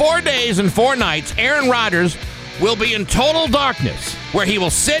 For 4 days and 4 nights, Aaron Rodgers will be in total darkness, where he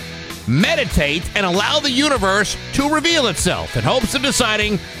will sit, meditate, and allow the universe to reveal itself in hopes of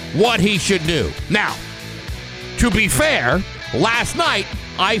deciding what he should do. Now, to be fair, last night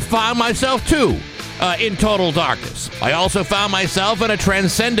I found myself too in total darkness. I also found myself in a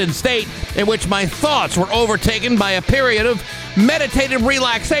transcendent state in which my thoughts were overtaken by a period of meditative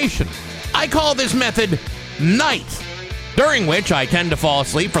relaxation. I call this method night, during which I tend to fall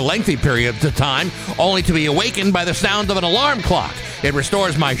asleep for lengthy periods of time, only to be awakened by the sound of an alarm clock. It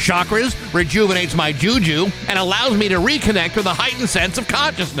restores my chakras, rejuvenates my juju, and allows me to reconnect with a heightened sense of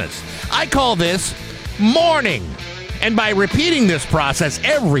consciousness. I call this morning. And by repeating this process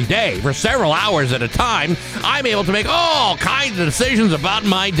every day for several hours at a time, I'm able to make all kinds of decisions about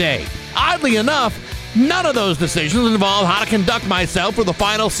my day. Oddly enough, none of those decisions involve how to conduct myself for the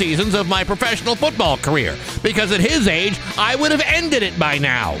final seasons of my professional football career, because at his age, I would have ended it by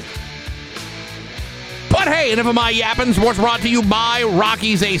now. But hey, enough of my yapping. Sports brought to you by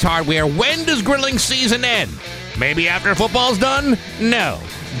Rocky's Ace Hardware. When does grilling season end? Maybe after football's done? No.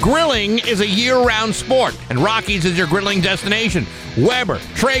 Grilling is a year-round sport, and Rocky's is your grilling destination. Weber,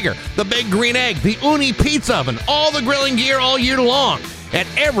 Traeger, the Big Green Egg, the Uni Pizza Oven, all the grilling gear all year long at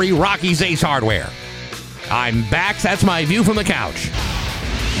every Rocky's Ace Hardware. I'm Bax. That's my view from the couch.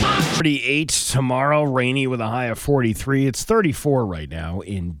 38 tomorrow, rainy with a high of 43. It's 34 right now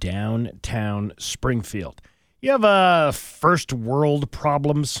in downtown Springfield. You have first world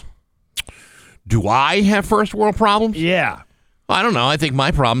problems? Do I have first world problems? Yeah. I don't know. I think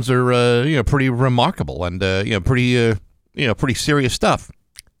my problems are pretty remarkable and pretty serious stuff.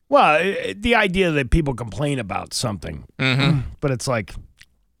 Well, the idea that people complain about something, but it's like,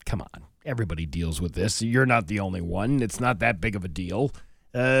 come on, everybody deals with this. You're not the only one. It's not that big of a deal.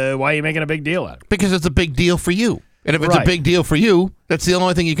 Why are you making a big deal out of it? Because it's a big deal for you. And if it's a big deal for you, that's the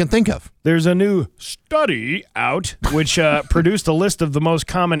only thing you can think of. There's a new study out which produced a list of the most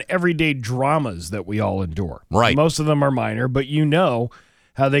common everyday dramas that we all endure. Right. Most of them are minor, but you know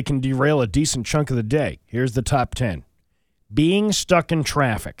how they can derail a decent chunk of the day. Here's the top 10. Being stuck in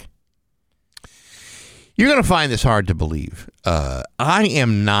traffic. You're going to find this hard to believe. I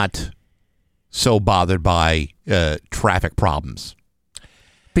am not so bothered by traffic problems.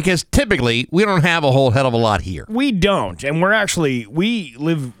 Because typically, we don't have a whole hell of a lot here. We don't. And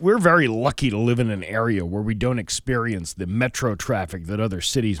we're very lucky to live in an area where we don't experience the metro traffic that other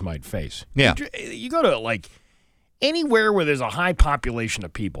cities might face. Yeah. You go to, like, anywhere where there's a high population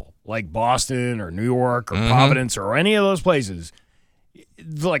of people, like Boston or New York or Providence or any of those places,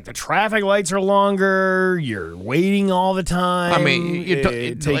 like, the traffic lights are longer, you're waiting all the time. I mean,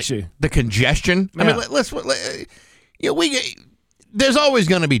 it takes you. The congestion. Yeah. I mean, there's always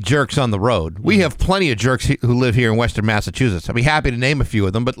going to be jerks on the road. We have plenty of jerks who live here in Western Massachusetts. I'd be happy to name a few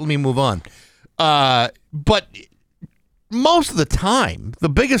of them, but let me move on. But most of the time, the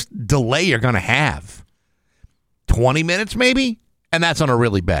biggest delay you're going to have, 20 minutes maybe, and that's on a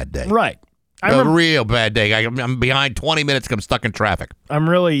really bad day. Right. A real bad day. I'm behind 20 minutes because I'm stuck in traffic. I'm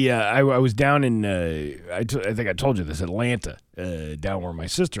really, I was down in, I think I told you this, Atlanta, down where my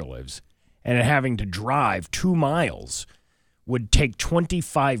sister lives, and having to drive 2 miles would take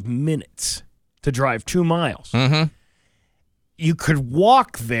 25 minutes to drive 2 miles. Mm-hmm. You could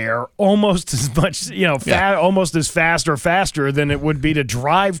walk there almost as much, almost as fast or faster than it would be to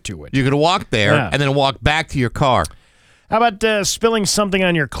drive to it. You could walk there and then walk back to your car. How about spilling something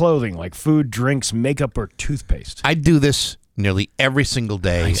on your clothing, like food, drinks, makeup, or toothpaste? I do this nearly every single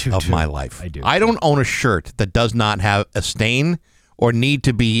day of my life. I do. I don't own a shirt that does not have a stain or need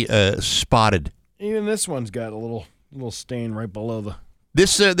to be spotted. Even this one's got a little stain right below the...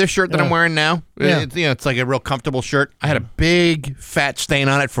 This shirt that I'm wearing now, it's like a real comfortable shirt. I had a big fat stain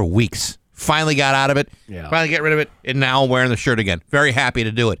on it for weeks. Finally got out of it. Yeah. Finally get rid of it, and now I'm wearing the shirt again. Very happy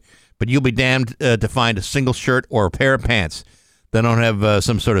to do it. But you'll be damned to find a single shirt or a pair of pants that don't have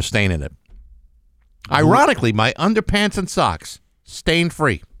some sort of stain in it. Ironically, my underpants and socks,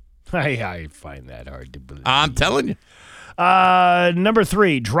 stain-free. I find that hard to believe. I'm telling you. Number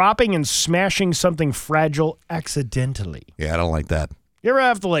 3, dropping and smashing something fragile accidentally. Yeah, I don't like that. You ever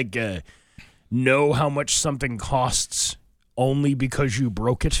have to, know how much something costs only because you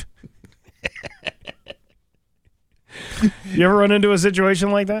broke it? You ever run into a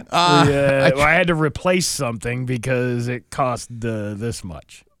situation like that? I had to replace something because it cost this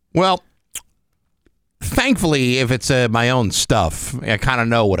much. Well, thankfully, if it's my own stuff, I kind of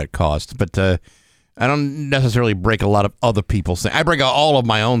know what it costs. But I don't necessarily break a lot of other people's things. I break all of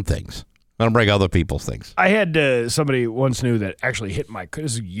my own things. I don't break other people's things. I had somebody once knew that actually this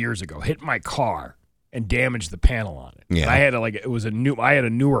is years ago, hit my car and damaged the panel on it. Yeah. And I had I had a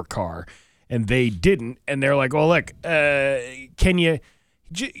newer car. And they didn't, and they're like, "Well, look, can you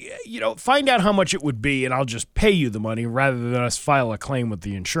find out how much it would be, and I'll just pay you the money rather than us file a claim with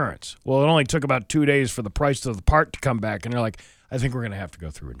the insurance." Well, it only took about 2 days for the price of the part to come back, and they're like, "I think we're going to have to go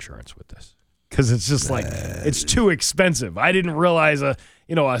through insurance with this because it's just like it's too expensive." I didn't realize a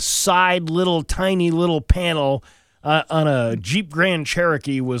side tiny little panel on a Jeep Grand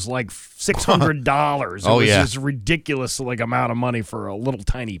Cherokee was like $600. It was this ridiculous amount of money for a little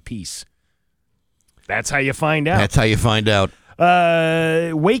tiny piece. That's how you find out. That's how you find out.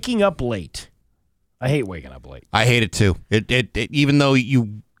 Waking up late. I hate waking up late. I hate it too. It even though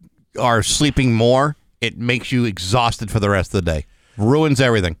you are sleeping more, it makes you exhausted for the rest of the day. Ruins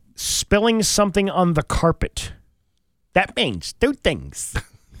everything. Spilling something on the carpet. That means 2 things.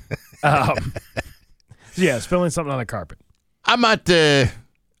 Spilling something on the carpet. I'm not. I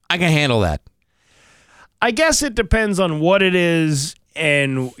can handle that. I guess it depends on what it is.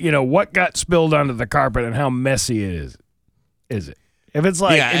 And, what got spilled onto the carpet and how messy it is. Is it? If it's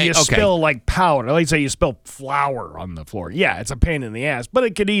if you spill powder, let's say you spill flour on the floor. Yeah, it's a pain in the ass, but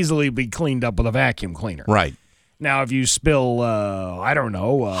it could easily be cleaned up with a vacuum cleaner. Right. Now, if you spill,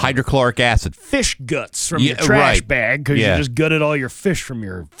 hydrochloric acid. Fish guts from your trash bag because you just gutted all your fish from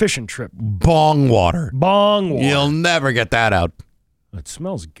your fishing trip. Bong water. You'll never get that out. It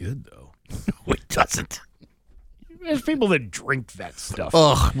smells good, though. No, it doesn't. There's people that drink that stuff.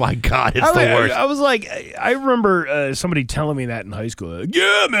 Oh, my God. It's the worst. I was like, I remember somebody telling me that in high school. Like,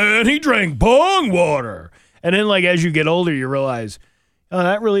 yeah, man, he drank bong water. And then, as you get older, you realize,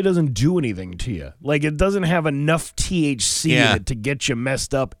 that really doesn't do anything to you. It doesn't have enough THC in it to get you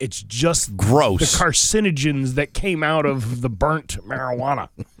messed up. It's just gross. The carcinogens that came out of the burnt marijuana.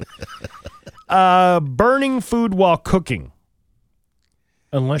 Burning food while cooking.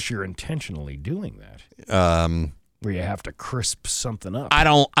 Unless you're intentionally doing that. Where you have to crisp something up. I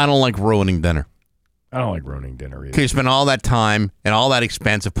don't like ruining dinner. I don't like ruining dinner either. Because you spend all that time and all that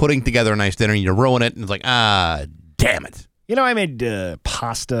expense of putting together a nice dinner, and you ruin it, and it's like, damn it. I made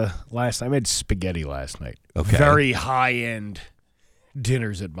pasta last night. I made spaghetti last night. Okay. Very high-end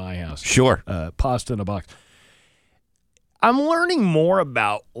dinners at my house. Sure. Pasta in a box. I'm learning more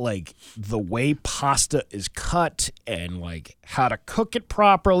about the way pasta is cut and how to cook it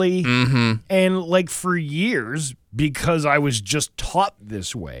properly. Mm-hmm. And for years, because I was just taught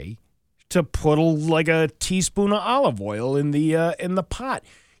this way, to put a teaspoon of olive oil in the pot.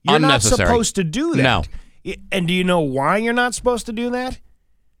 You're not supposed to do that. No. And do you know why you're not supposed to do that?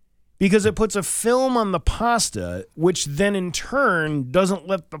 Because it puts a film on the pasta, which then in turn doesn't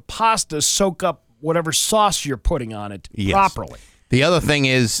let the pasta soak up whatever sauce you're putting on it properly. The other thing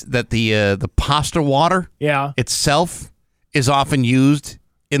is that the pasta water itself is often used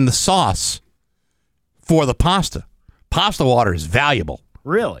in the sauce for the pasta. Pasta water is valuable.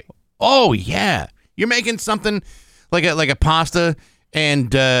 Really? Oh yeah. You're making something like a pasta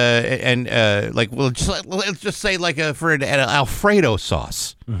and let's just say for an Alfredo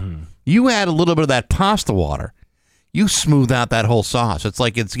sauce. Mm-hmm. You add a little bit of that pasta water, you smooth out that whole sauce. It's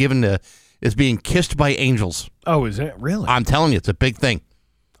like it's being kissed by angels. Oh, is it really? I'm telling you, it's a big thing.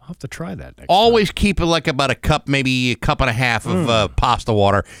 I'll have to try that next Always time. Keep it about a cup, maybe a cup and a half of pasta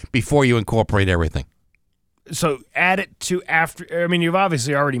water before you incorporate everything. So add it to after. I mean, you've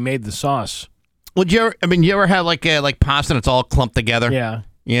obviously already made the sauce. Would you ever have like pasta and it's all clumped together? Yeah.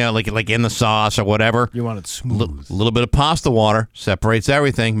 Yeah, like in the sauce or whatever. You want it smooth. A little bit of pasta water separates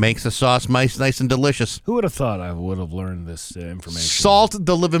everything, makes the sauce nice and delicious. Who would have thought I would have learned this information? Salt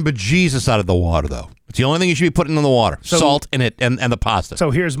the living bejesus out of the water, though. It's the only thing you should be putting in the water. Salt in it and the pasta. So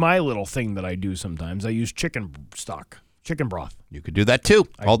here's my little thing that I do sometimes. I use chicken stock, chicken broth. You could do that too.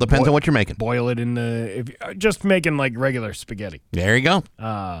 All depends on what you're making. Boil it in just making like regular spaghetti. There you go.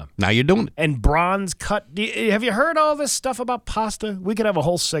 Now you're doing it. And bronze cut. Have you heard all this stuff about pasta? We could have a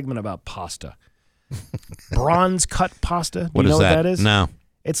whole segment about pasta. Bronze cut pasta. Do you know what that is? No.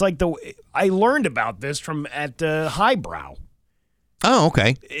 It's like I learned about this at Highbrow. Oh,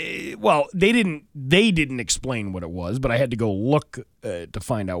 okay. Well, they didn't explain what it was, but I had to go look to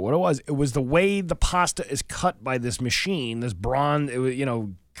find out what it was. It was the way the pasta is cut by this machine, this bronze,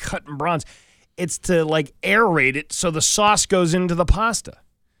 cut in bronze. It's to like aerate it so the sauce goes into the pasta.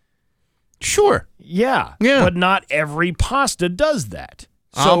 Sure. Yeah. Yeah. But not every pasta does that.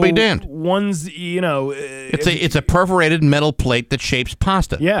 I'll be damned. One's, It's a perforated metal plate that shapes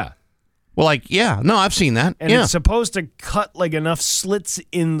pasta. Yeah. Well, I've seen that. And it's supposed to cut like enough slits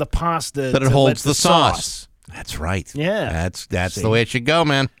in the pasta that it to holds let the sauce. That's right. Yeah. That's the way it should go,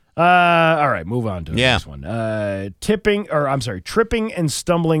 man. All right, move on to the next one. Tripping and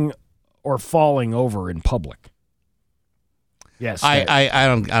stumbling or falling over in public. Yes. I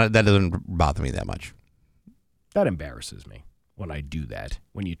don't that doesn't bother me that much. That embarrasses me when I do that.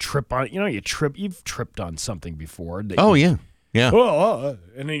 When you trip on, you've tripped on something before. Yeah.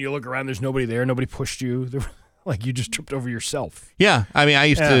 And then you look around, there's nobody there, nobody pushed you. Like you just tripped over yourself. Yeah. I mean,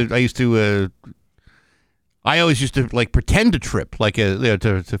 I always used to like pretend to trip, like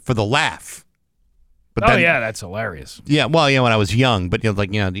for the laugh. But that's hilarious. Yeah, well, when I was young, but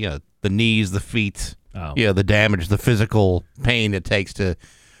the knees, the feet, the damage, the physical pain it takes to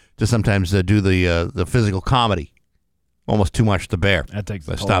sometimes do the physical comedy, almost too much to bear. That takes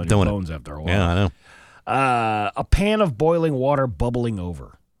the stop doing bones after a while. Yeah, I know. A pan of boiling water bubbling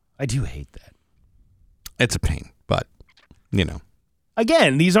over. I do hate that. It's a pain, but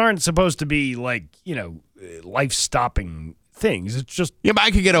Again, these aren't supposed to be like life-stopping things. It's just but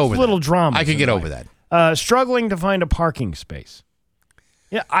I could get over little drama. I could get over that. Struggling to find a parking space.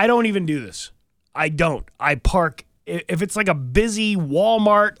 Yeah, I don't even do this. I don't. I park if it's like a busy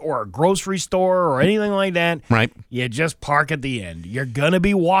Walmart or a grocery store or anything like that. Right. You just park at the end. You're gonna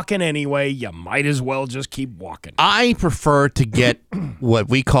be walking anyway. You might as well just keep walking. I prefer to get what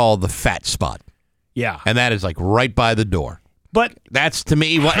we call the fat spot. Yeah, and that is like right by the door. But that's to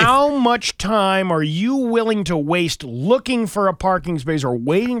me. How much time are you willing to waste looking for a parking space or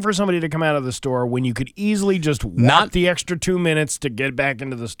waiting for somebody to come out of the store when you could easily just walk the extra 2 minutes to get back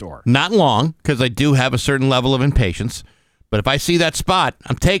into the store? Not long, because I do have a certain level of impatience. But if I see that spot,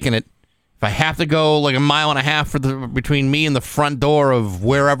 I'm taking it. If I have to go like a mile and a half between me and the front door of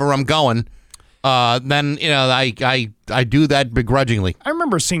wherever I'm going, then I do that begrudgingly. I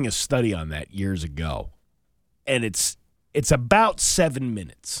remember seeing a study on that years ago, and it's about 7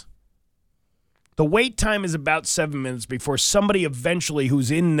 minutes. The wait time is about 7 minutes before somebody eventually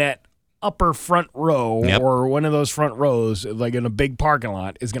who's in that upper front row or one of those front rows, like in a big parking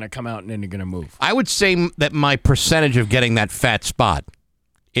lot, is going to come out and then you're going to move. I would say that my percentage of getting that fat spot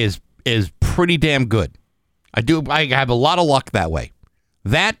is pretty damn good. I have a lot of luck that way.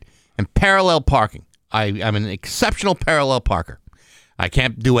 That and parallel parking. I'm an exceptional parallel parker. I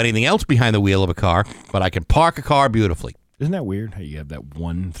can't do anything else behind the wheel of a car, but I can park a car beautifully. Isn't that weird how you have that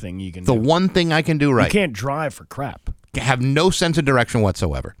one thing you can do? The one thing I can do right. You can't drive for crap. Have no sense of direction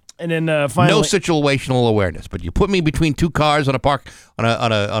whatsoever. And then finally, no situational awareness. But you put me between two cars on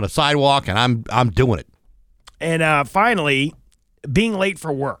a sidewalk, and I'm doing it. And finally, being late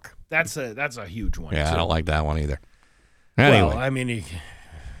for work. That's a huge one. Yeah, too. I don't like that one either. Anyway. Well, I mean, you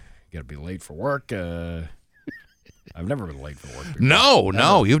got to be late for work. I've never been late for work before.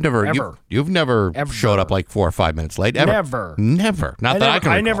 No, you've never showed up like 4 or 5 minutes late. Ever. Never. Not that I can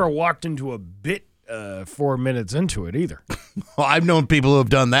recall. I never walked into a bit 4 minutes into it either. Well, I've known people who have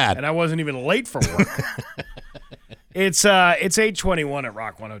done that, and I wasn't even late for work. It's 8:21 at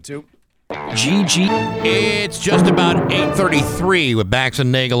Rock 102. GG. It's just about 8:33 with Bax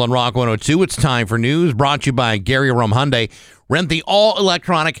and Nagel on Rock 102. It's time for news brought to you by Gary Rome Hyundai. Rent the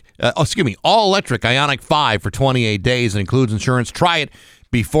all-electric Ioniq 5 for 28 days and includes insurance. Try it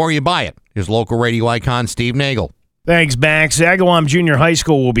before you buy it. Here's local radio icon Steve Nagel. Thanks, Bax. Agawam Junior High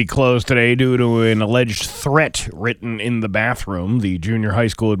School will be closed today due to an alleged threat written in the bathroom. The junior high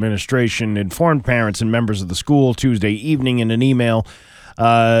school administration informed parents and members of the school Tuesday evening in an email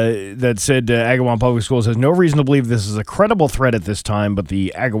that said Agawam Public Schools has no reason to believe this is a credible threat at this time, but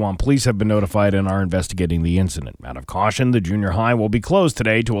the Agawam police have been notified and are investigating the incident. Out of caution, the junior high will be closed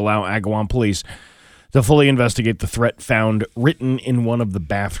today to allow Agawam police to fully investigate the threat found written in one of the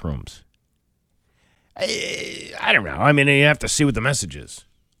bathrooms. I don't know. I mean, you have to see what the message is.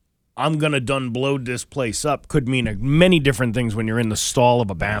 I'm going to done blowed this place up could mean many different things when you're in the stall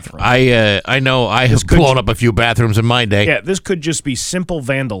of a bathroom. I know I have blown up a few bathrooms in my day. Yeah, this could just be simple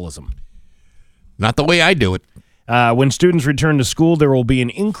vandalism. Not the way I do it. When students return to school, there will be an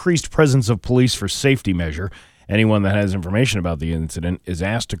increased presence of police for safety measure. Anyone that has information about the incident is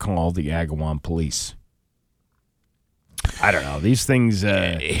asked to call the Agawam police. I don't know. These things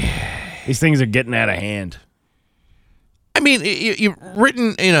are getting out of hand. I mean, you've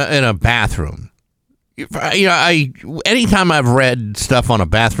written in a bathroom. Anytime I've read stuff on a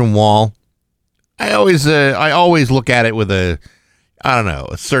bathroom wall, I always look at it with a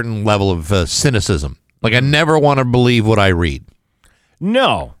certain level of cynicism. Like I never want to believe what I read.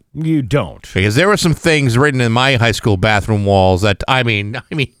 No, You don't. Because there were some things written in my high school bathroom walls that, I mean,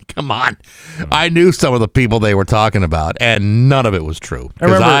 come on. I knew some of the people they were talking about, and none of it was true.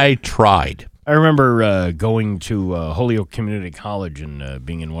 Because I tried. I remember going to Holyoke Community College and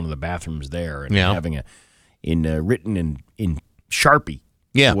being in one of the bathrooms there and having written in Sharpie.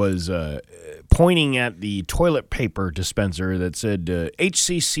 Yeah. Was pointing at the toilet paper dispenser that said,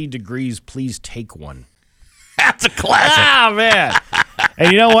 HCC degrees, please take one. That's a classic. Ah, man.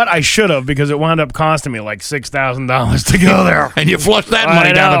 And you know what? I should have, because it wound up costing me like $6,000 to go there. And you flushed that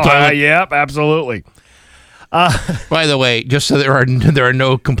money down the toilet. Yep, absolutely. By the way, just so there are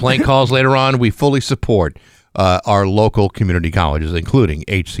no complaint calls later on, we fully support our local community colleges, including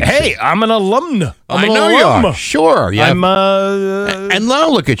HCC. Hey, I'm an alum. I know you are. Sure. Yeah. I'm and now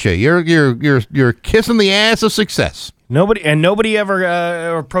look at you. You're kissing the ass of success. Nobody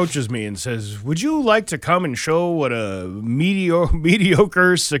ever approaches me and says, "Would you like to come and show what a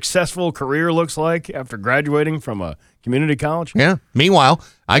mediocre successful career looks like after graduating from a community college?" Yeah. Meanwhile,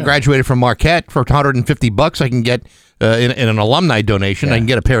 I graduated from Marquette for $150. I can get in an alumni donation. I can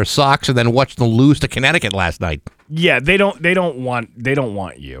get a pair of socks and then watch them lose to Connecticut last night. Yeah, they don't want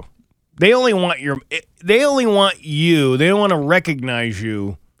you. They only want you. They don't want to recognize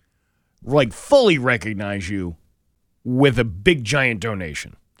you, like fully recognize you, with a big giant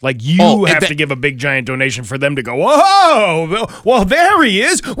donation. Like you have to give a big giant donation for them to go, "Whoa, well there he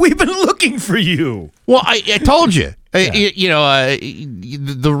is. We've been looking for you." Well, I told you. I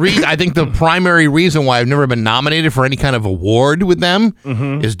think the primary reason why I've never been nominated for any kind of award with them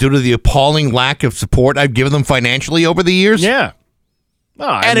is due to the appalling lack of support I've given them financially over the years. Yeah.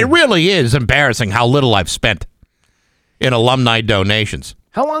 It really is embarrassing how little I've spent in alumni donations.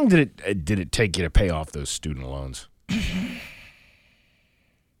 How long did it take you to pay off those student loans?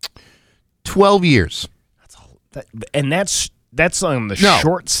 12 years. That's on the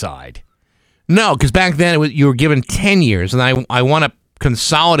short side. No, because back then you were given 10 years, and I wound up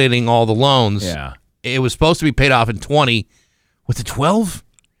consolidating all the loans. Yeah. It was supposed to be paid off in 20. Was it 12?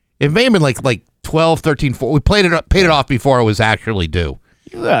 It may have been like 12, 13, 14. We paid it off before it was actually due.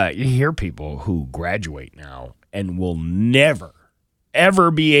 You hear people who graduate now and will never,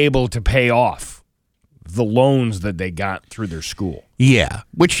 ever be able to pay off the loans that they got through their school. Yeah,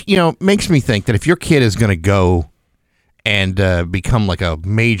 which, makes me think that if your kid is going to go and become like a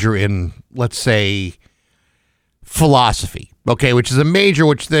major in, let's say, philosophy, okay, which is a major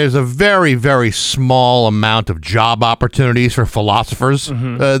which there's a very, very small amount of job opportunities for philosophers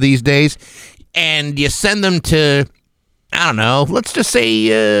these days, and you send them to, I don't know, let's just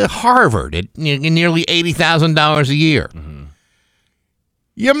say Harvard at nearly $80,000 a year.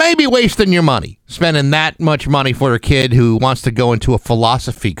 You may be wasting your money spending that much money for a kid who wants to go into a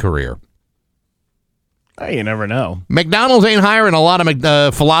philosophy career. Hey, you never know. McDonald's ain't hiring a lot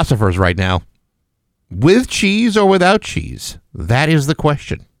of philosophers right now. With cheese or without cheese? That is the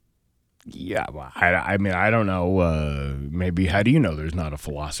question. Yeah, well, I mean, I don't know. Maybe, how do you know there's not a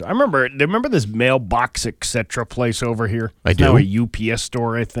philosopher? Remember this Mailbox Etc. place over here? I do. Now a UPS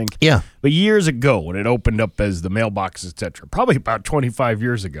store, I think. Yeah. But years ago, when it opened up as the Mailbox Etc., probably about 25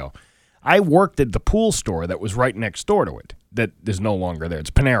 years ago, I worked at the pool store that was right next door to it. That is no longer there.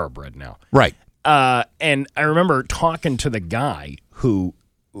 It's Panera Bread now. Right. And I remember talking to the guy who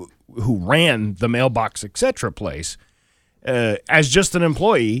ran the Mailbox Etc. place as just an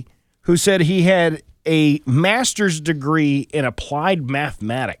employee, who said he had a master's degree in applied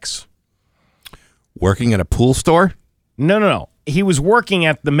mathematics. Working at a pool store? No. He was working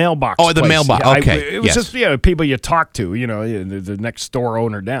at the mailbox. Oh, the place. mailbox. Okay. It was just people you talk to, the next store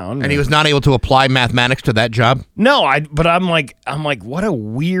owner down. And he was not able to apply mathematics to that job? No, but I'm like, what a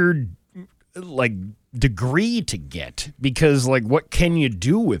weird degree to get, because what can you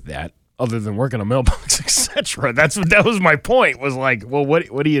do with that other than working a mailbox, etc.? That was my point. Was like, well,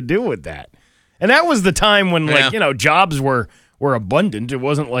 what do you do with that? And that was the time when jobs were abundant. It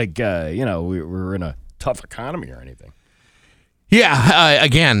wasn't like we were in a tough economy or anything. Yeah.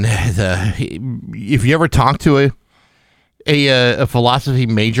 Again, if you ever talk to a philosophy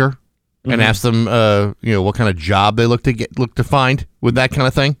major and ask them, what kind of job they look to find with that kind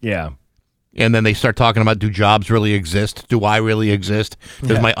of thing. Yeah. And then they start talking about, do jobs really exist? Do I really exist?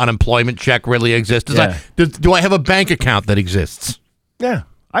 Does my unemployment check really exist? Do I have a bank account that exists? Yeah.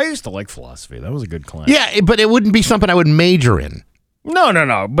 I used to like philosophy. That was a good class. Yeah, but it wouldn't be something I would major in.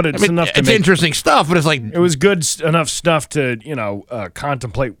 No. But it's enough to it's interesting stuff, but it's like... It was good enough stuff to,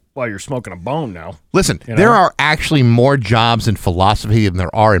 contemplate while you're smoking a bone now. Listen, there are actually more jobs in philosophy than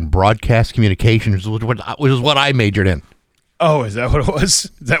there are in broadcast communications, which is what I majored in. Oh, is that what it was?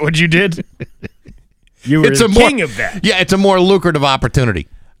 Is that what you did? You were king of that. Yeah, it's a more lucrative opportunity.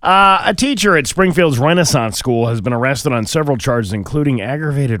 A teacher at Springfield's Renaissance School has been arrested on several charges, including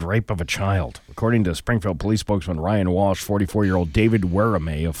aggravated rape of a child. According to Springfield Police spokesman Ryan Walsh, 44-year-old David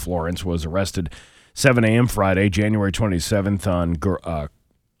Werame of Florence was arrested 7 a.m. Friday, January 27th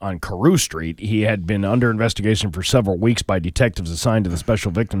on Carew Street. He had been under investigation for several weeks by detectives assigned to the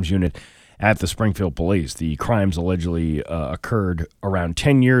Special Victims Unit at the Springfield Police. The crimes allegedly occurred around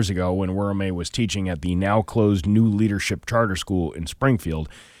 10 years ago when Werame was teaching at the now-closed New Leadership Charter School in Springfield.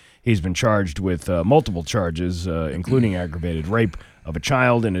 He's been charged with multiple charges, including aggravated rape of a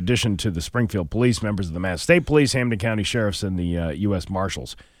child. In addition to the Springfield Police, members of the Mass State Police, Hampden County Sheriffs, and the U.S.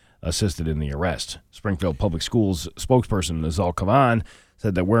 Marshals assisted in the arrest. Springfield Public Schools spokesperson Nazal Kavan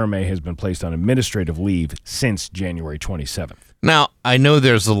said that Werame has been placed on administrative leave since January 27th. Now, I know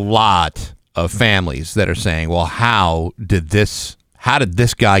there's a lot of families that are saying, well, how did this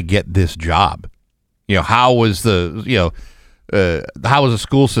guy get this job? How was the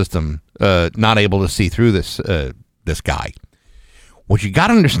school system not able to see through this guy? What you got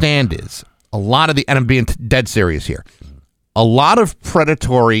to understand is a lot of and I'm being dead serious here, a lot of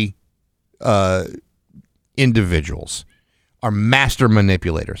predatory individuals are master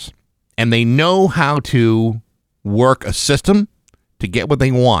manipulators, and they know how to work a system to get what they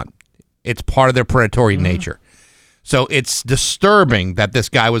want. It's part of their predatory nature. So it's disturbing that this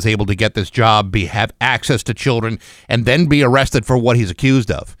guy was able to get this job, have access to children, and then be arrested for what he's accused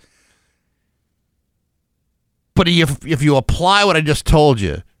of. But if you apply what I just told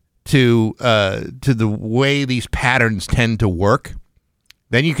you to the way these patterns tend to work,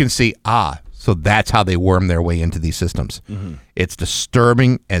 then you can see, so that's how they worm their way into these systems. Mm-hmm. It's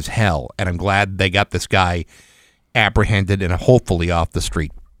disturbing as hell, and I'm glad they got this guy apprehended and hopefully off the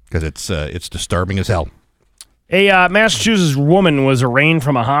street, because it's disturbing as hell. A Massachusetts woman was arraigned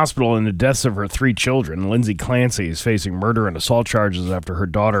from a hospital in the deaths of her 3 children. Lindsay Clancy is facing murder and assault charges after her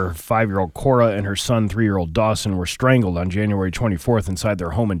daughter, 5-year-old Cora, and her son, 3-year-old Dawson, were strangled on January 24th inside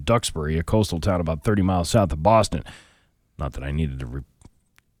their home in Duxbury, a coastal town about 30 miles south of Boston. Not that I needed to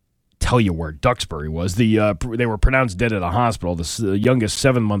tell you where Duxbury was. They were pronounced dead at a hospital. The youngest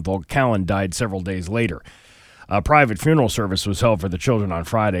 7-month-old, Callan, died several days later. A private funeral service was held for the children on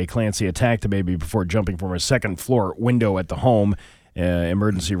Friday. Clancy attacked the baby before jumping from a second-floor window at the home.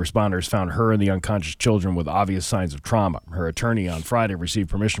 Emergency responders found her and the unconscious children with obvious signs of trauma. Her attorney on Friday received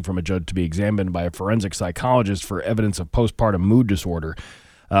permission from a judge to be examined by a forensic psychologist for evidence of postpartum mood disorder.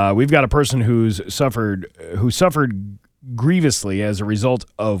 We've got a person who suffered grievously as a result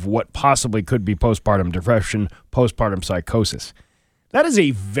of what possibly could be postpartum depression, postpartum psychosis. That is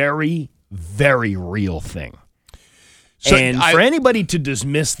a very, very real thing. So for anybody to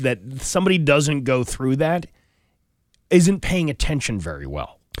dismiss that somebody doesn't go through that isn't paying attention very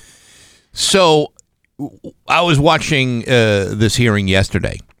well. So I was watching this hearing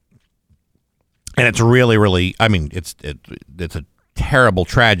yesterday, and it's really, really, it's a terrible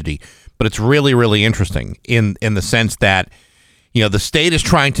tragedy, but it's really, really interesting in the sense that, the state is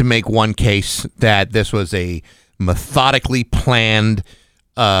trying to make one case that this was a methodically planned,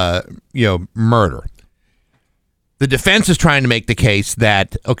 murder. The defense is trying to make the case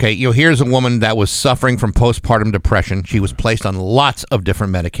that, here's a woman that was suffering from postpartum depression. She was placed on lots of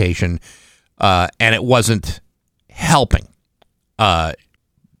different medication, and it wasn't helping. And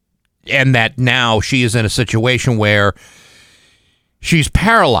that now she is in a situation where she's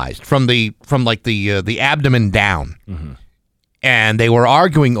paralyzed from the abdomen down. Mm-hmm. And they were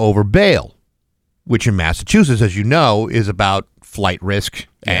arguing over bail, which in Massachusetts, as you know, is about flight risk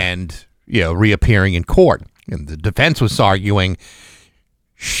and reappearing in court. And the defense was arguing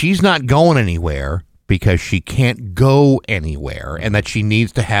she's not going anywhere because she can't go anywhere, and that she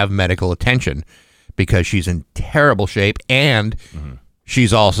needs to have medical attention because she's in terrible shape, and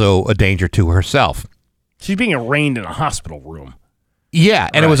she's also a danger to herself. She's being arraigned in a hospital room. Yeah,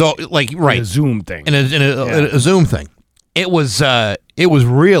 and it was all a Zoom thing. In a Zoom thing. It was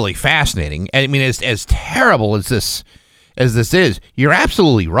really fascinating. I mean, as terrible as this is, you're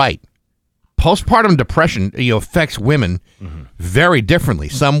absolutely right. Postpartum depression, affects women very differently.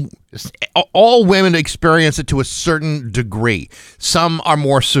 All women experience it to a certain degree. Some are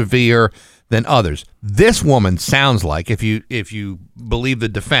more severe than others. This woman sounds like, if you believe the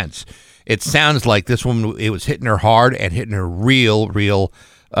defense, it sounds like this woman, it was hitting her hard and hitting her real,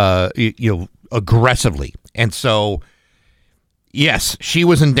 aggressively. And so, yes, she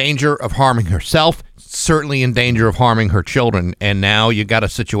was in danger of harming herself, certainly in danger of harming her children. And now you got a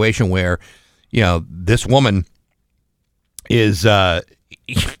situation where, this woman is,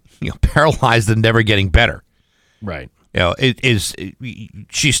 paralyzed and never getting better. Right.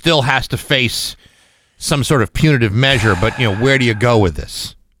 She still has to face some sort of punitive measure, but, where do you go with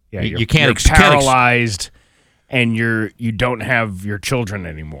this? Yeah, you can't you're paralyzed, and you don't have your children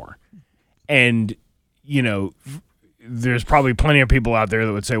anymore. And there's probably plenty of people out there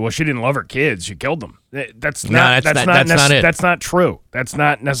that would say, "Well, she didn't love her kids; she killed them." That's not it. That's not true. That's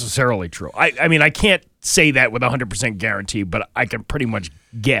not necessarily true. I mean, I can't say that with 100% guarantee, but I can pretty much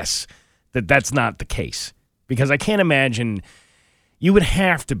guess that that's not the case, because I can't imagine you would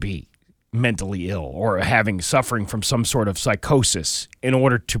have to be mentally ill or suffering from some sort of psychosis in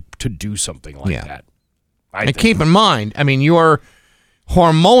order to do something like that. And keep in mind, I mean, you're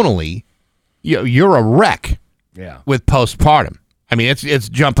hormonally, you're a wreck. Yeah. With postpartum, I mean, it's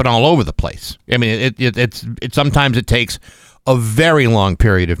jumping all over the place. I mean, it's sometimes it takes a very long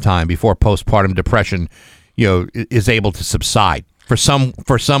period of time before postpartum depression, is able to subside. For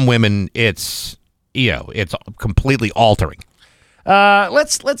some women, it's completely altering.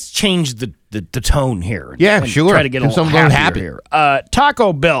 Let's change the tone here. Yeah, sure. Try to get a little happy here.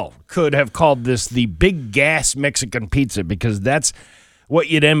 Taco Bell could have called this the Big Gas Mexican Pizza, because that's what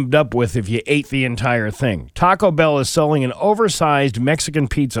you'd end up with if you ate the entire thing. Taco Bell is selling an oversized Mexican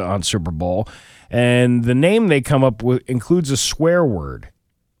pizza on Super Bowl, and the name they come up with includes a swear word.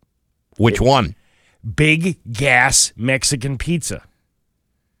 Which one? Big Gas Mexican Pizza.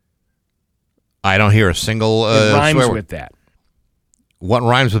 I don't hear a single it rhymes swear word with that. What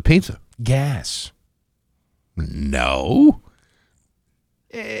rhymes with pizza? Gas. No.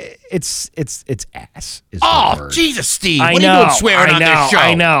 It's ass. Oh, Jesus, Steve! I what know, are you doing swearing on this show?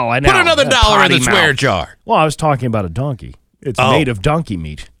 I know. Put another $1 in the swear jar. Well, I was talking about a donkey. It's made of donkey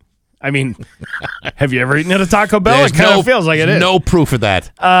meat. I mean, have you ever eaten at a Taco Bell? It kind of feels like it is. No proof of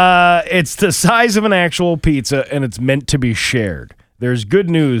that. It's the size of an actual pizza, and it's meant to be shared. There's good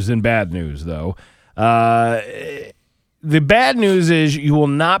news and bad news, though. The bad news is you will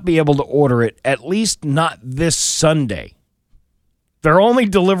not be able to order it, at least not this Sunday. They're only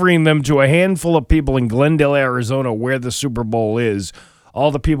delivering them to a handful of people in Glendale, Arizona, where the Super Bowl is.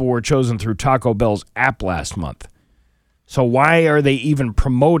 All the people were chosen through Taco Bell's app last month. So why are they even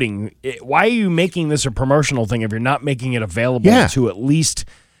promoting it? Why are you making this a promotional thing if you're not making it available to at least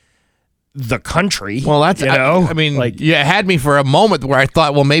the country? Well, that's, I mean, you had me for a moment where I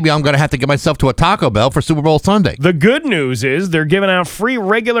thought, well, maybe I'm going to have to get myself to a Taco Bell for Super Bowl Sunday. The good news is they're giving out free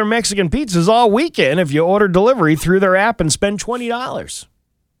regular Mexican pizzas all weekend if you order delivery through their app and spend $20.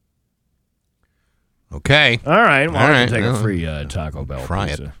 Okay. All right. Well, I can take a free Taco Bell Try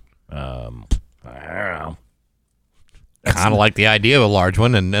pizza. It. I don't know. Kind of like the idea of a large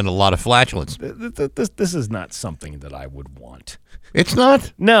one and a lot of flatulence. This is not something that I would want. It's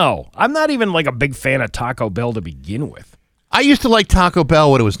not? No. I'm not even like a big fan of Taco Bell to begin with. I used to like Taco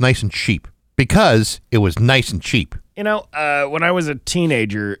Bell when it was nice and cheap, because it was nice and cheap. When I was a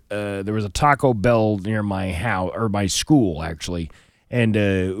teenager, there was a Taco Bell near my house, or my school, actually, and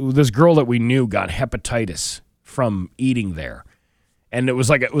this girl that we knew got hepatitis from eating there. And it was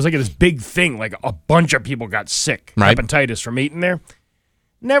like this big thing, like a bunch of people got sick, hepatitis from eating there.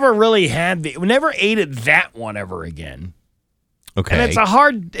 Never really never ate at that one ever again. Okay. And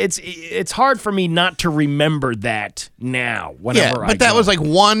it's hard for me not to remember that now. Whenever but that was like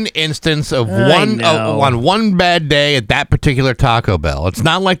one instance of one bad day at that particular Taco Bell. It's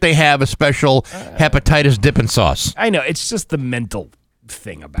not like they have a special hepatitis dipping sauce. I know. It's just the mental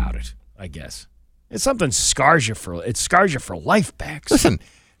thing about it, I guess. It's something scars you for life, Bax. Listen,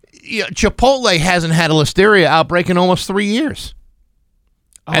 Chipotle hasn't had a listeria outbreak in almost 3 years.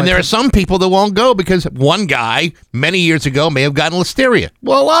 And there are some people that won't go because one guy many years ago may have gotten listeria.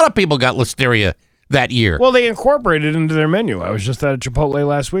 Well, a lot of people got listeria that year. Well, they incorporated it into their menu. I was just at a Chipotle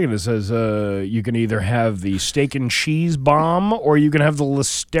last week, and it says you can either have the steak and cheese bomb or you can have the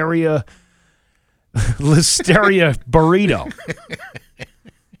listeria burrito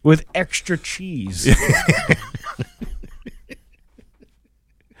with extra cheese.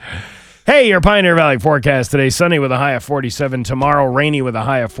 Hey, your Pioneer Valley forecast today. Sunny with a high of 47. Tomorrow, rainy with a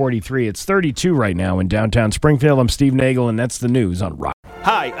high of 43. It's 32 right now in downtown Springfield. I'm Steve Nagel, and that's the news on Rock.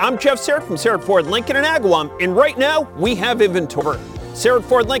 Hi, I'm Jeff Serrett from Serrett Ford Lincoln in Agawam, and right now we have inventory. Serrett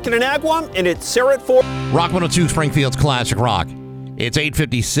Ford Lincoln in Agawam, and it's Serrett Ford. Rock 102, Springfield's Classic Rock. It's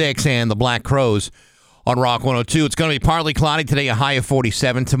 8:56, and the Black Crows on Rock 102. It's going to be partly cloudy today, a high of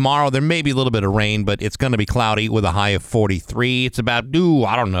 47. Tomorrow, there may be a little bit of rain, but it's going to be cloudy with a high of 43. It's about,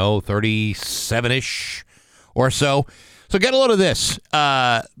 37-ish or so. So get a load of this.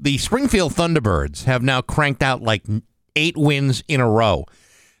 The Springfield Thunderbirds have now cranked out like 8 wins in a row.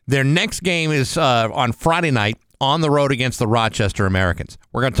 Their next game is on Friday night on the road against the Rochester Americans.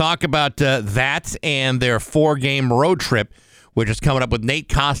 We're going to talk about that and their 4-game road trip, which is coming up with Nate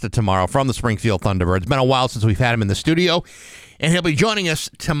Costa tomorrow from the Springfield Thunderbirds. It's been a while since we've had him in the studio. And he'll be joining us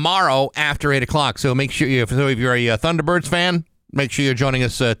tomorrow after 8 o'clock. So make sure, if you're a Thunderbirds fan, make sure you're joining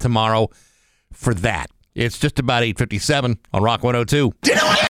us tomorrow for that. It's just about 8:57 on Rock 102.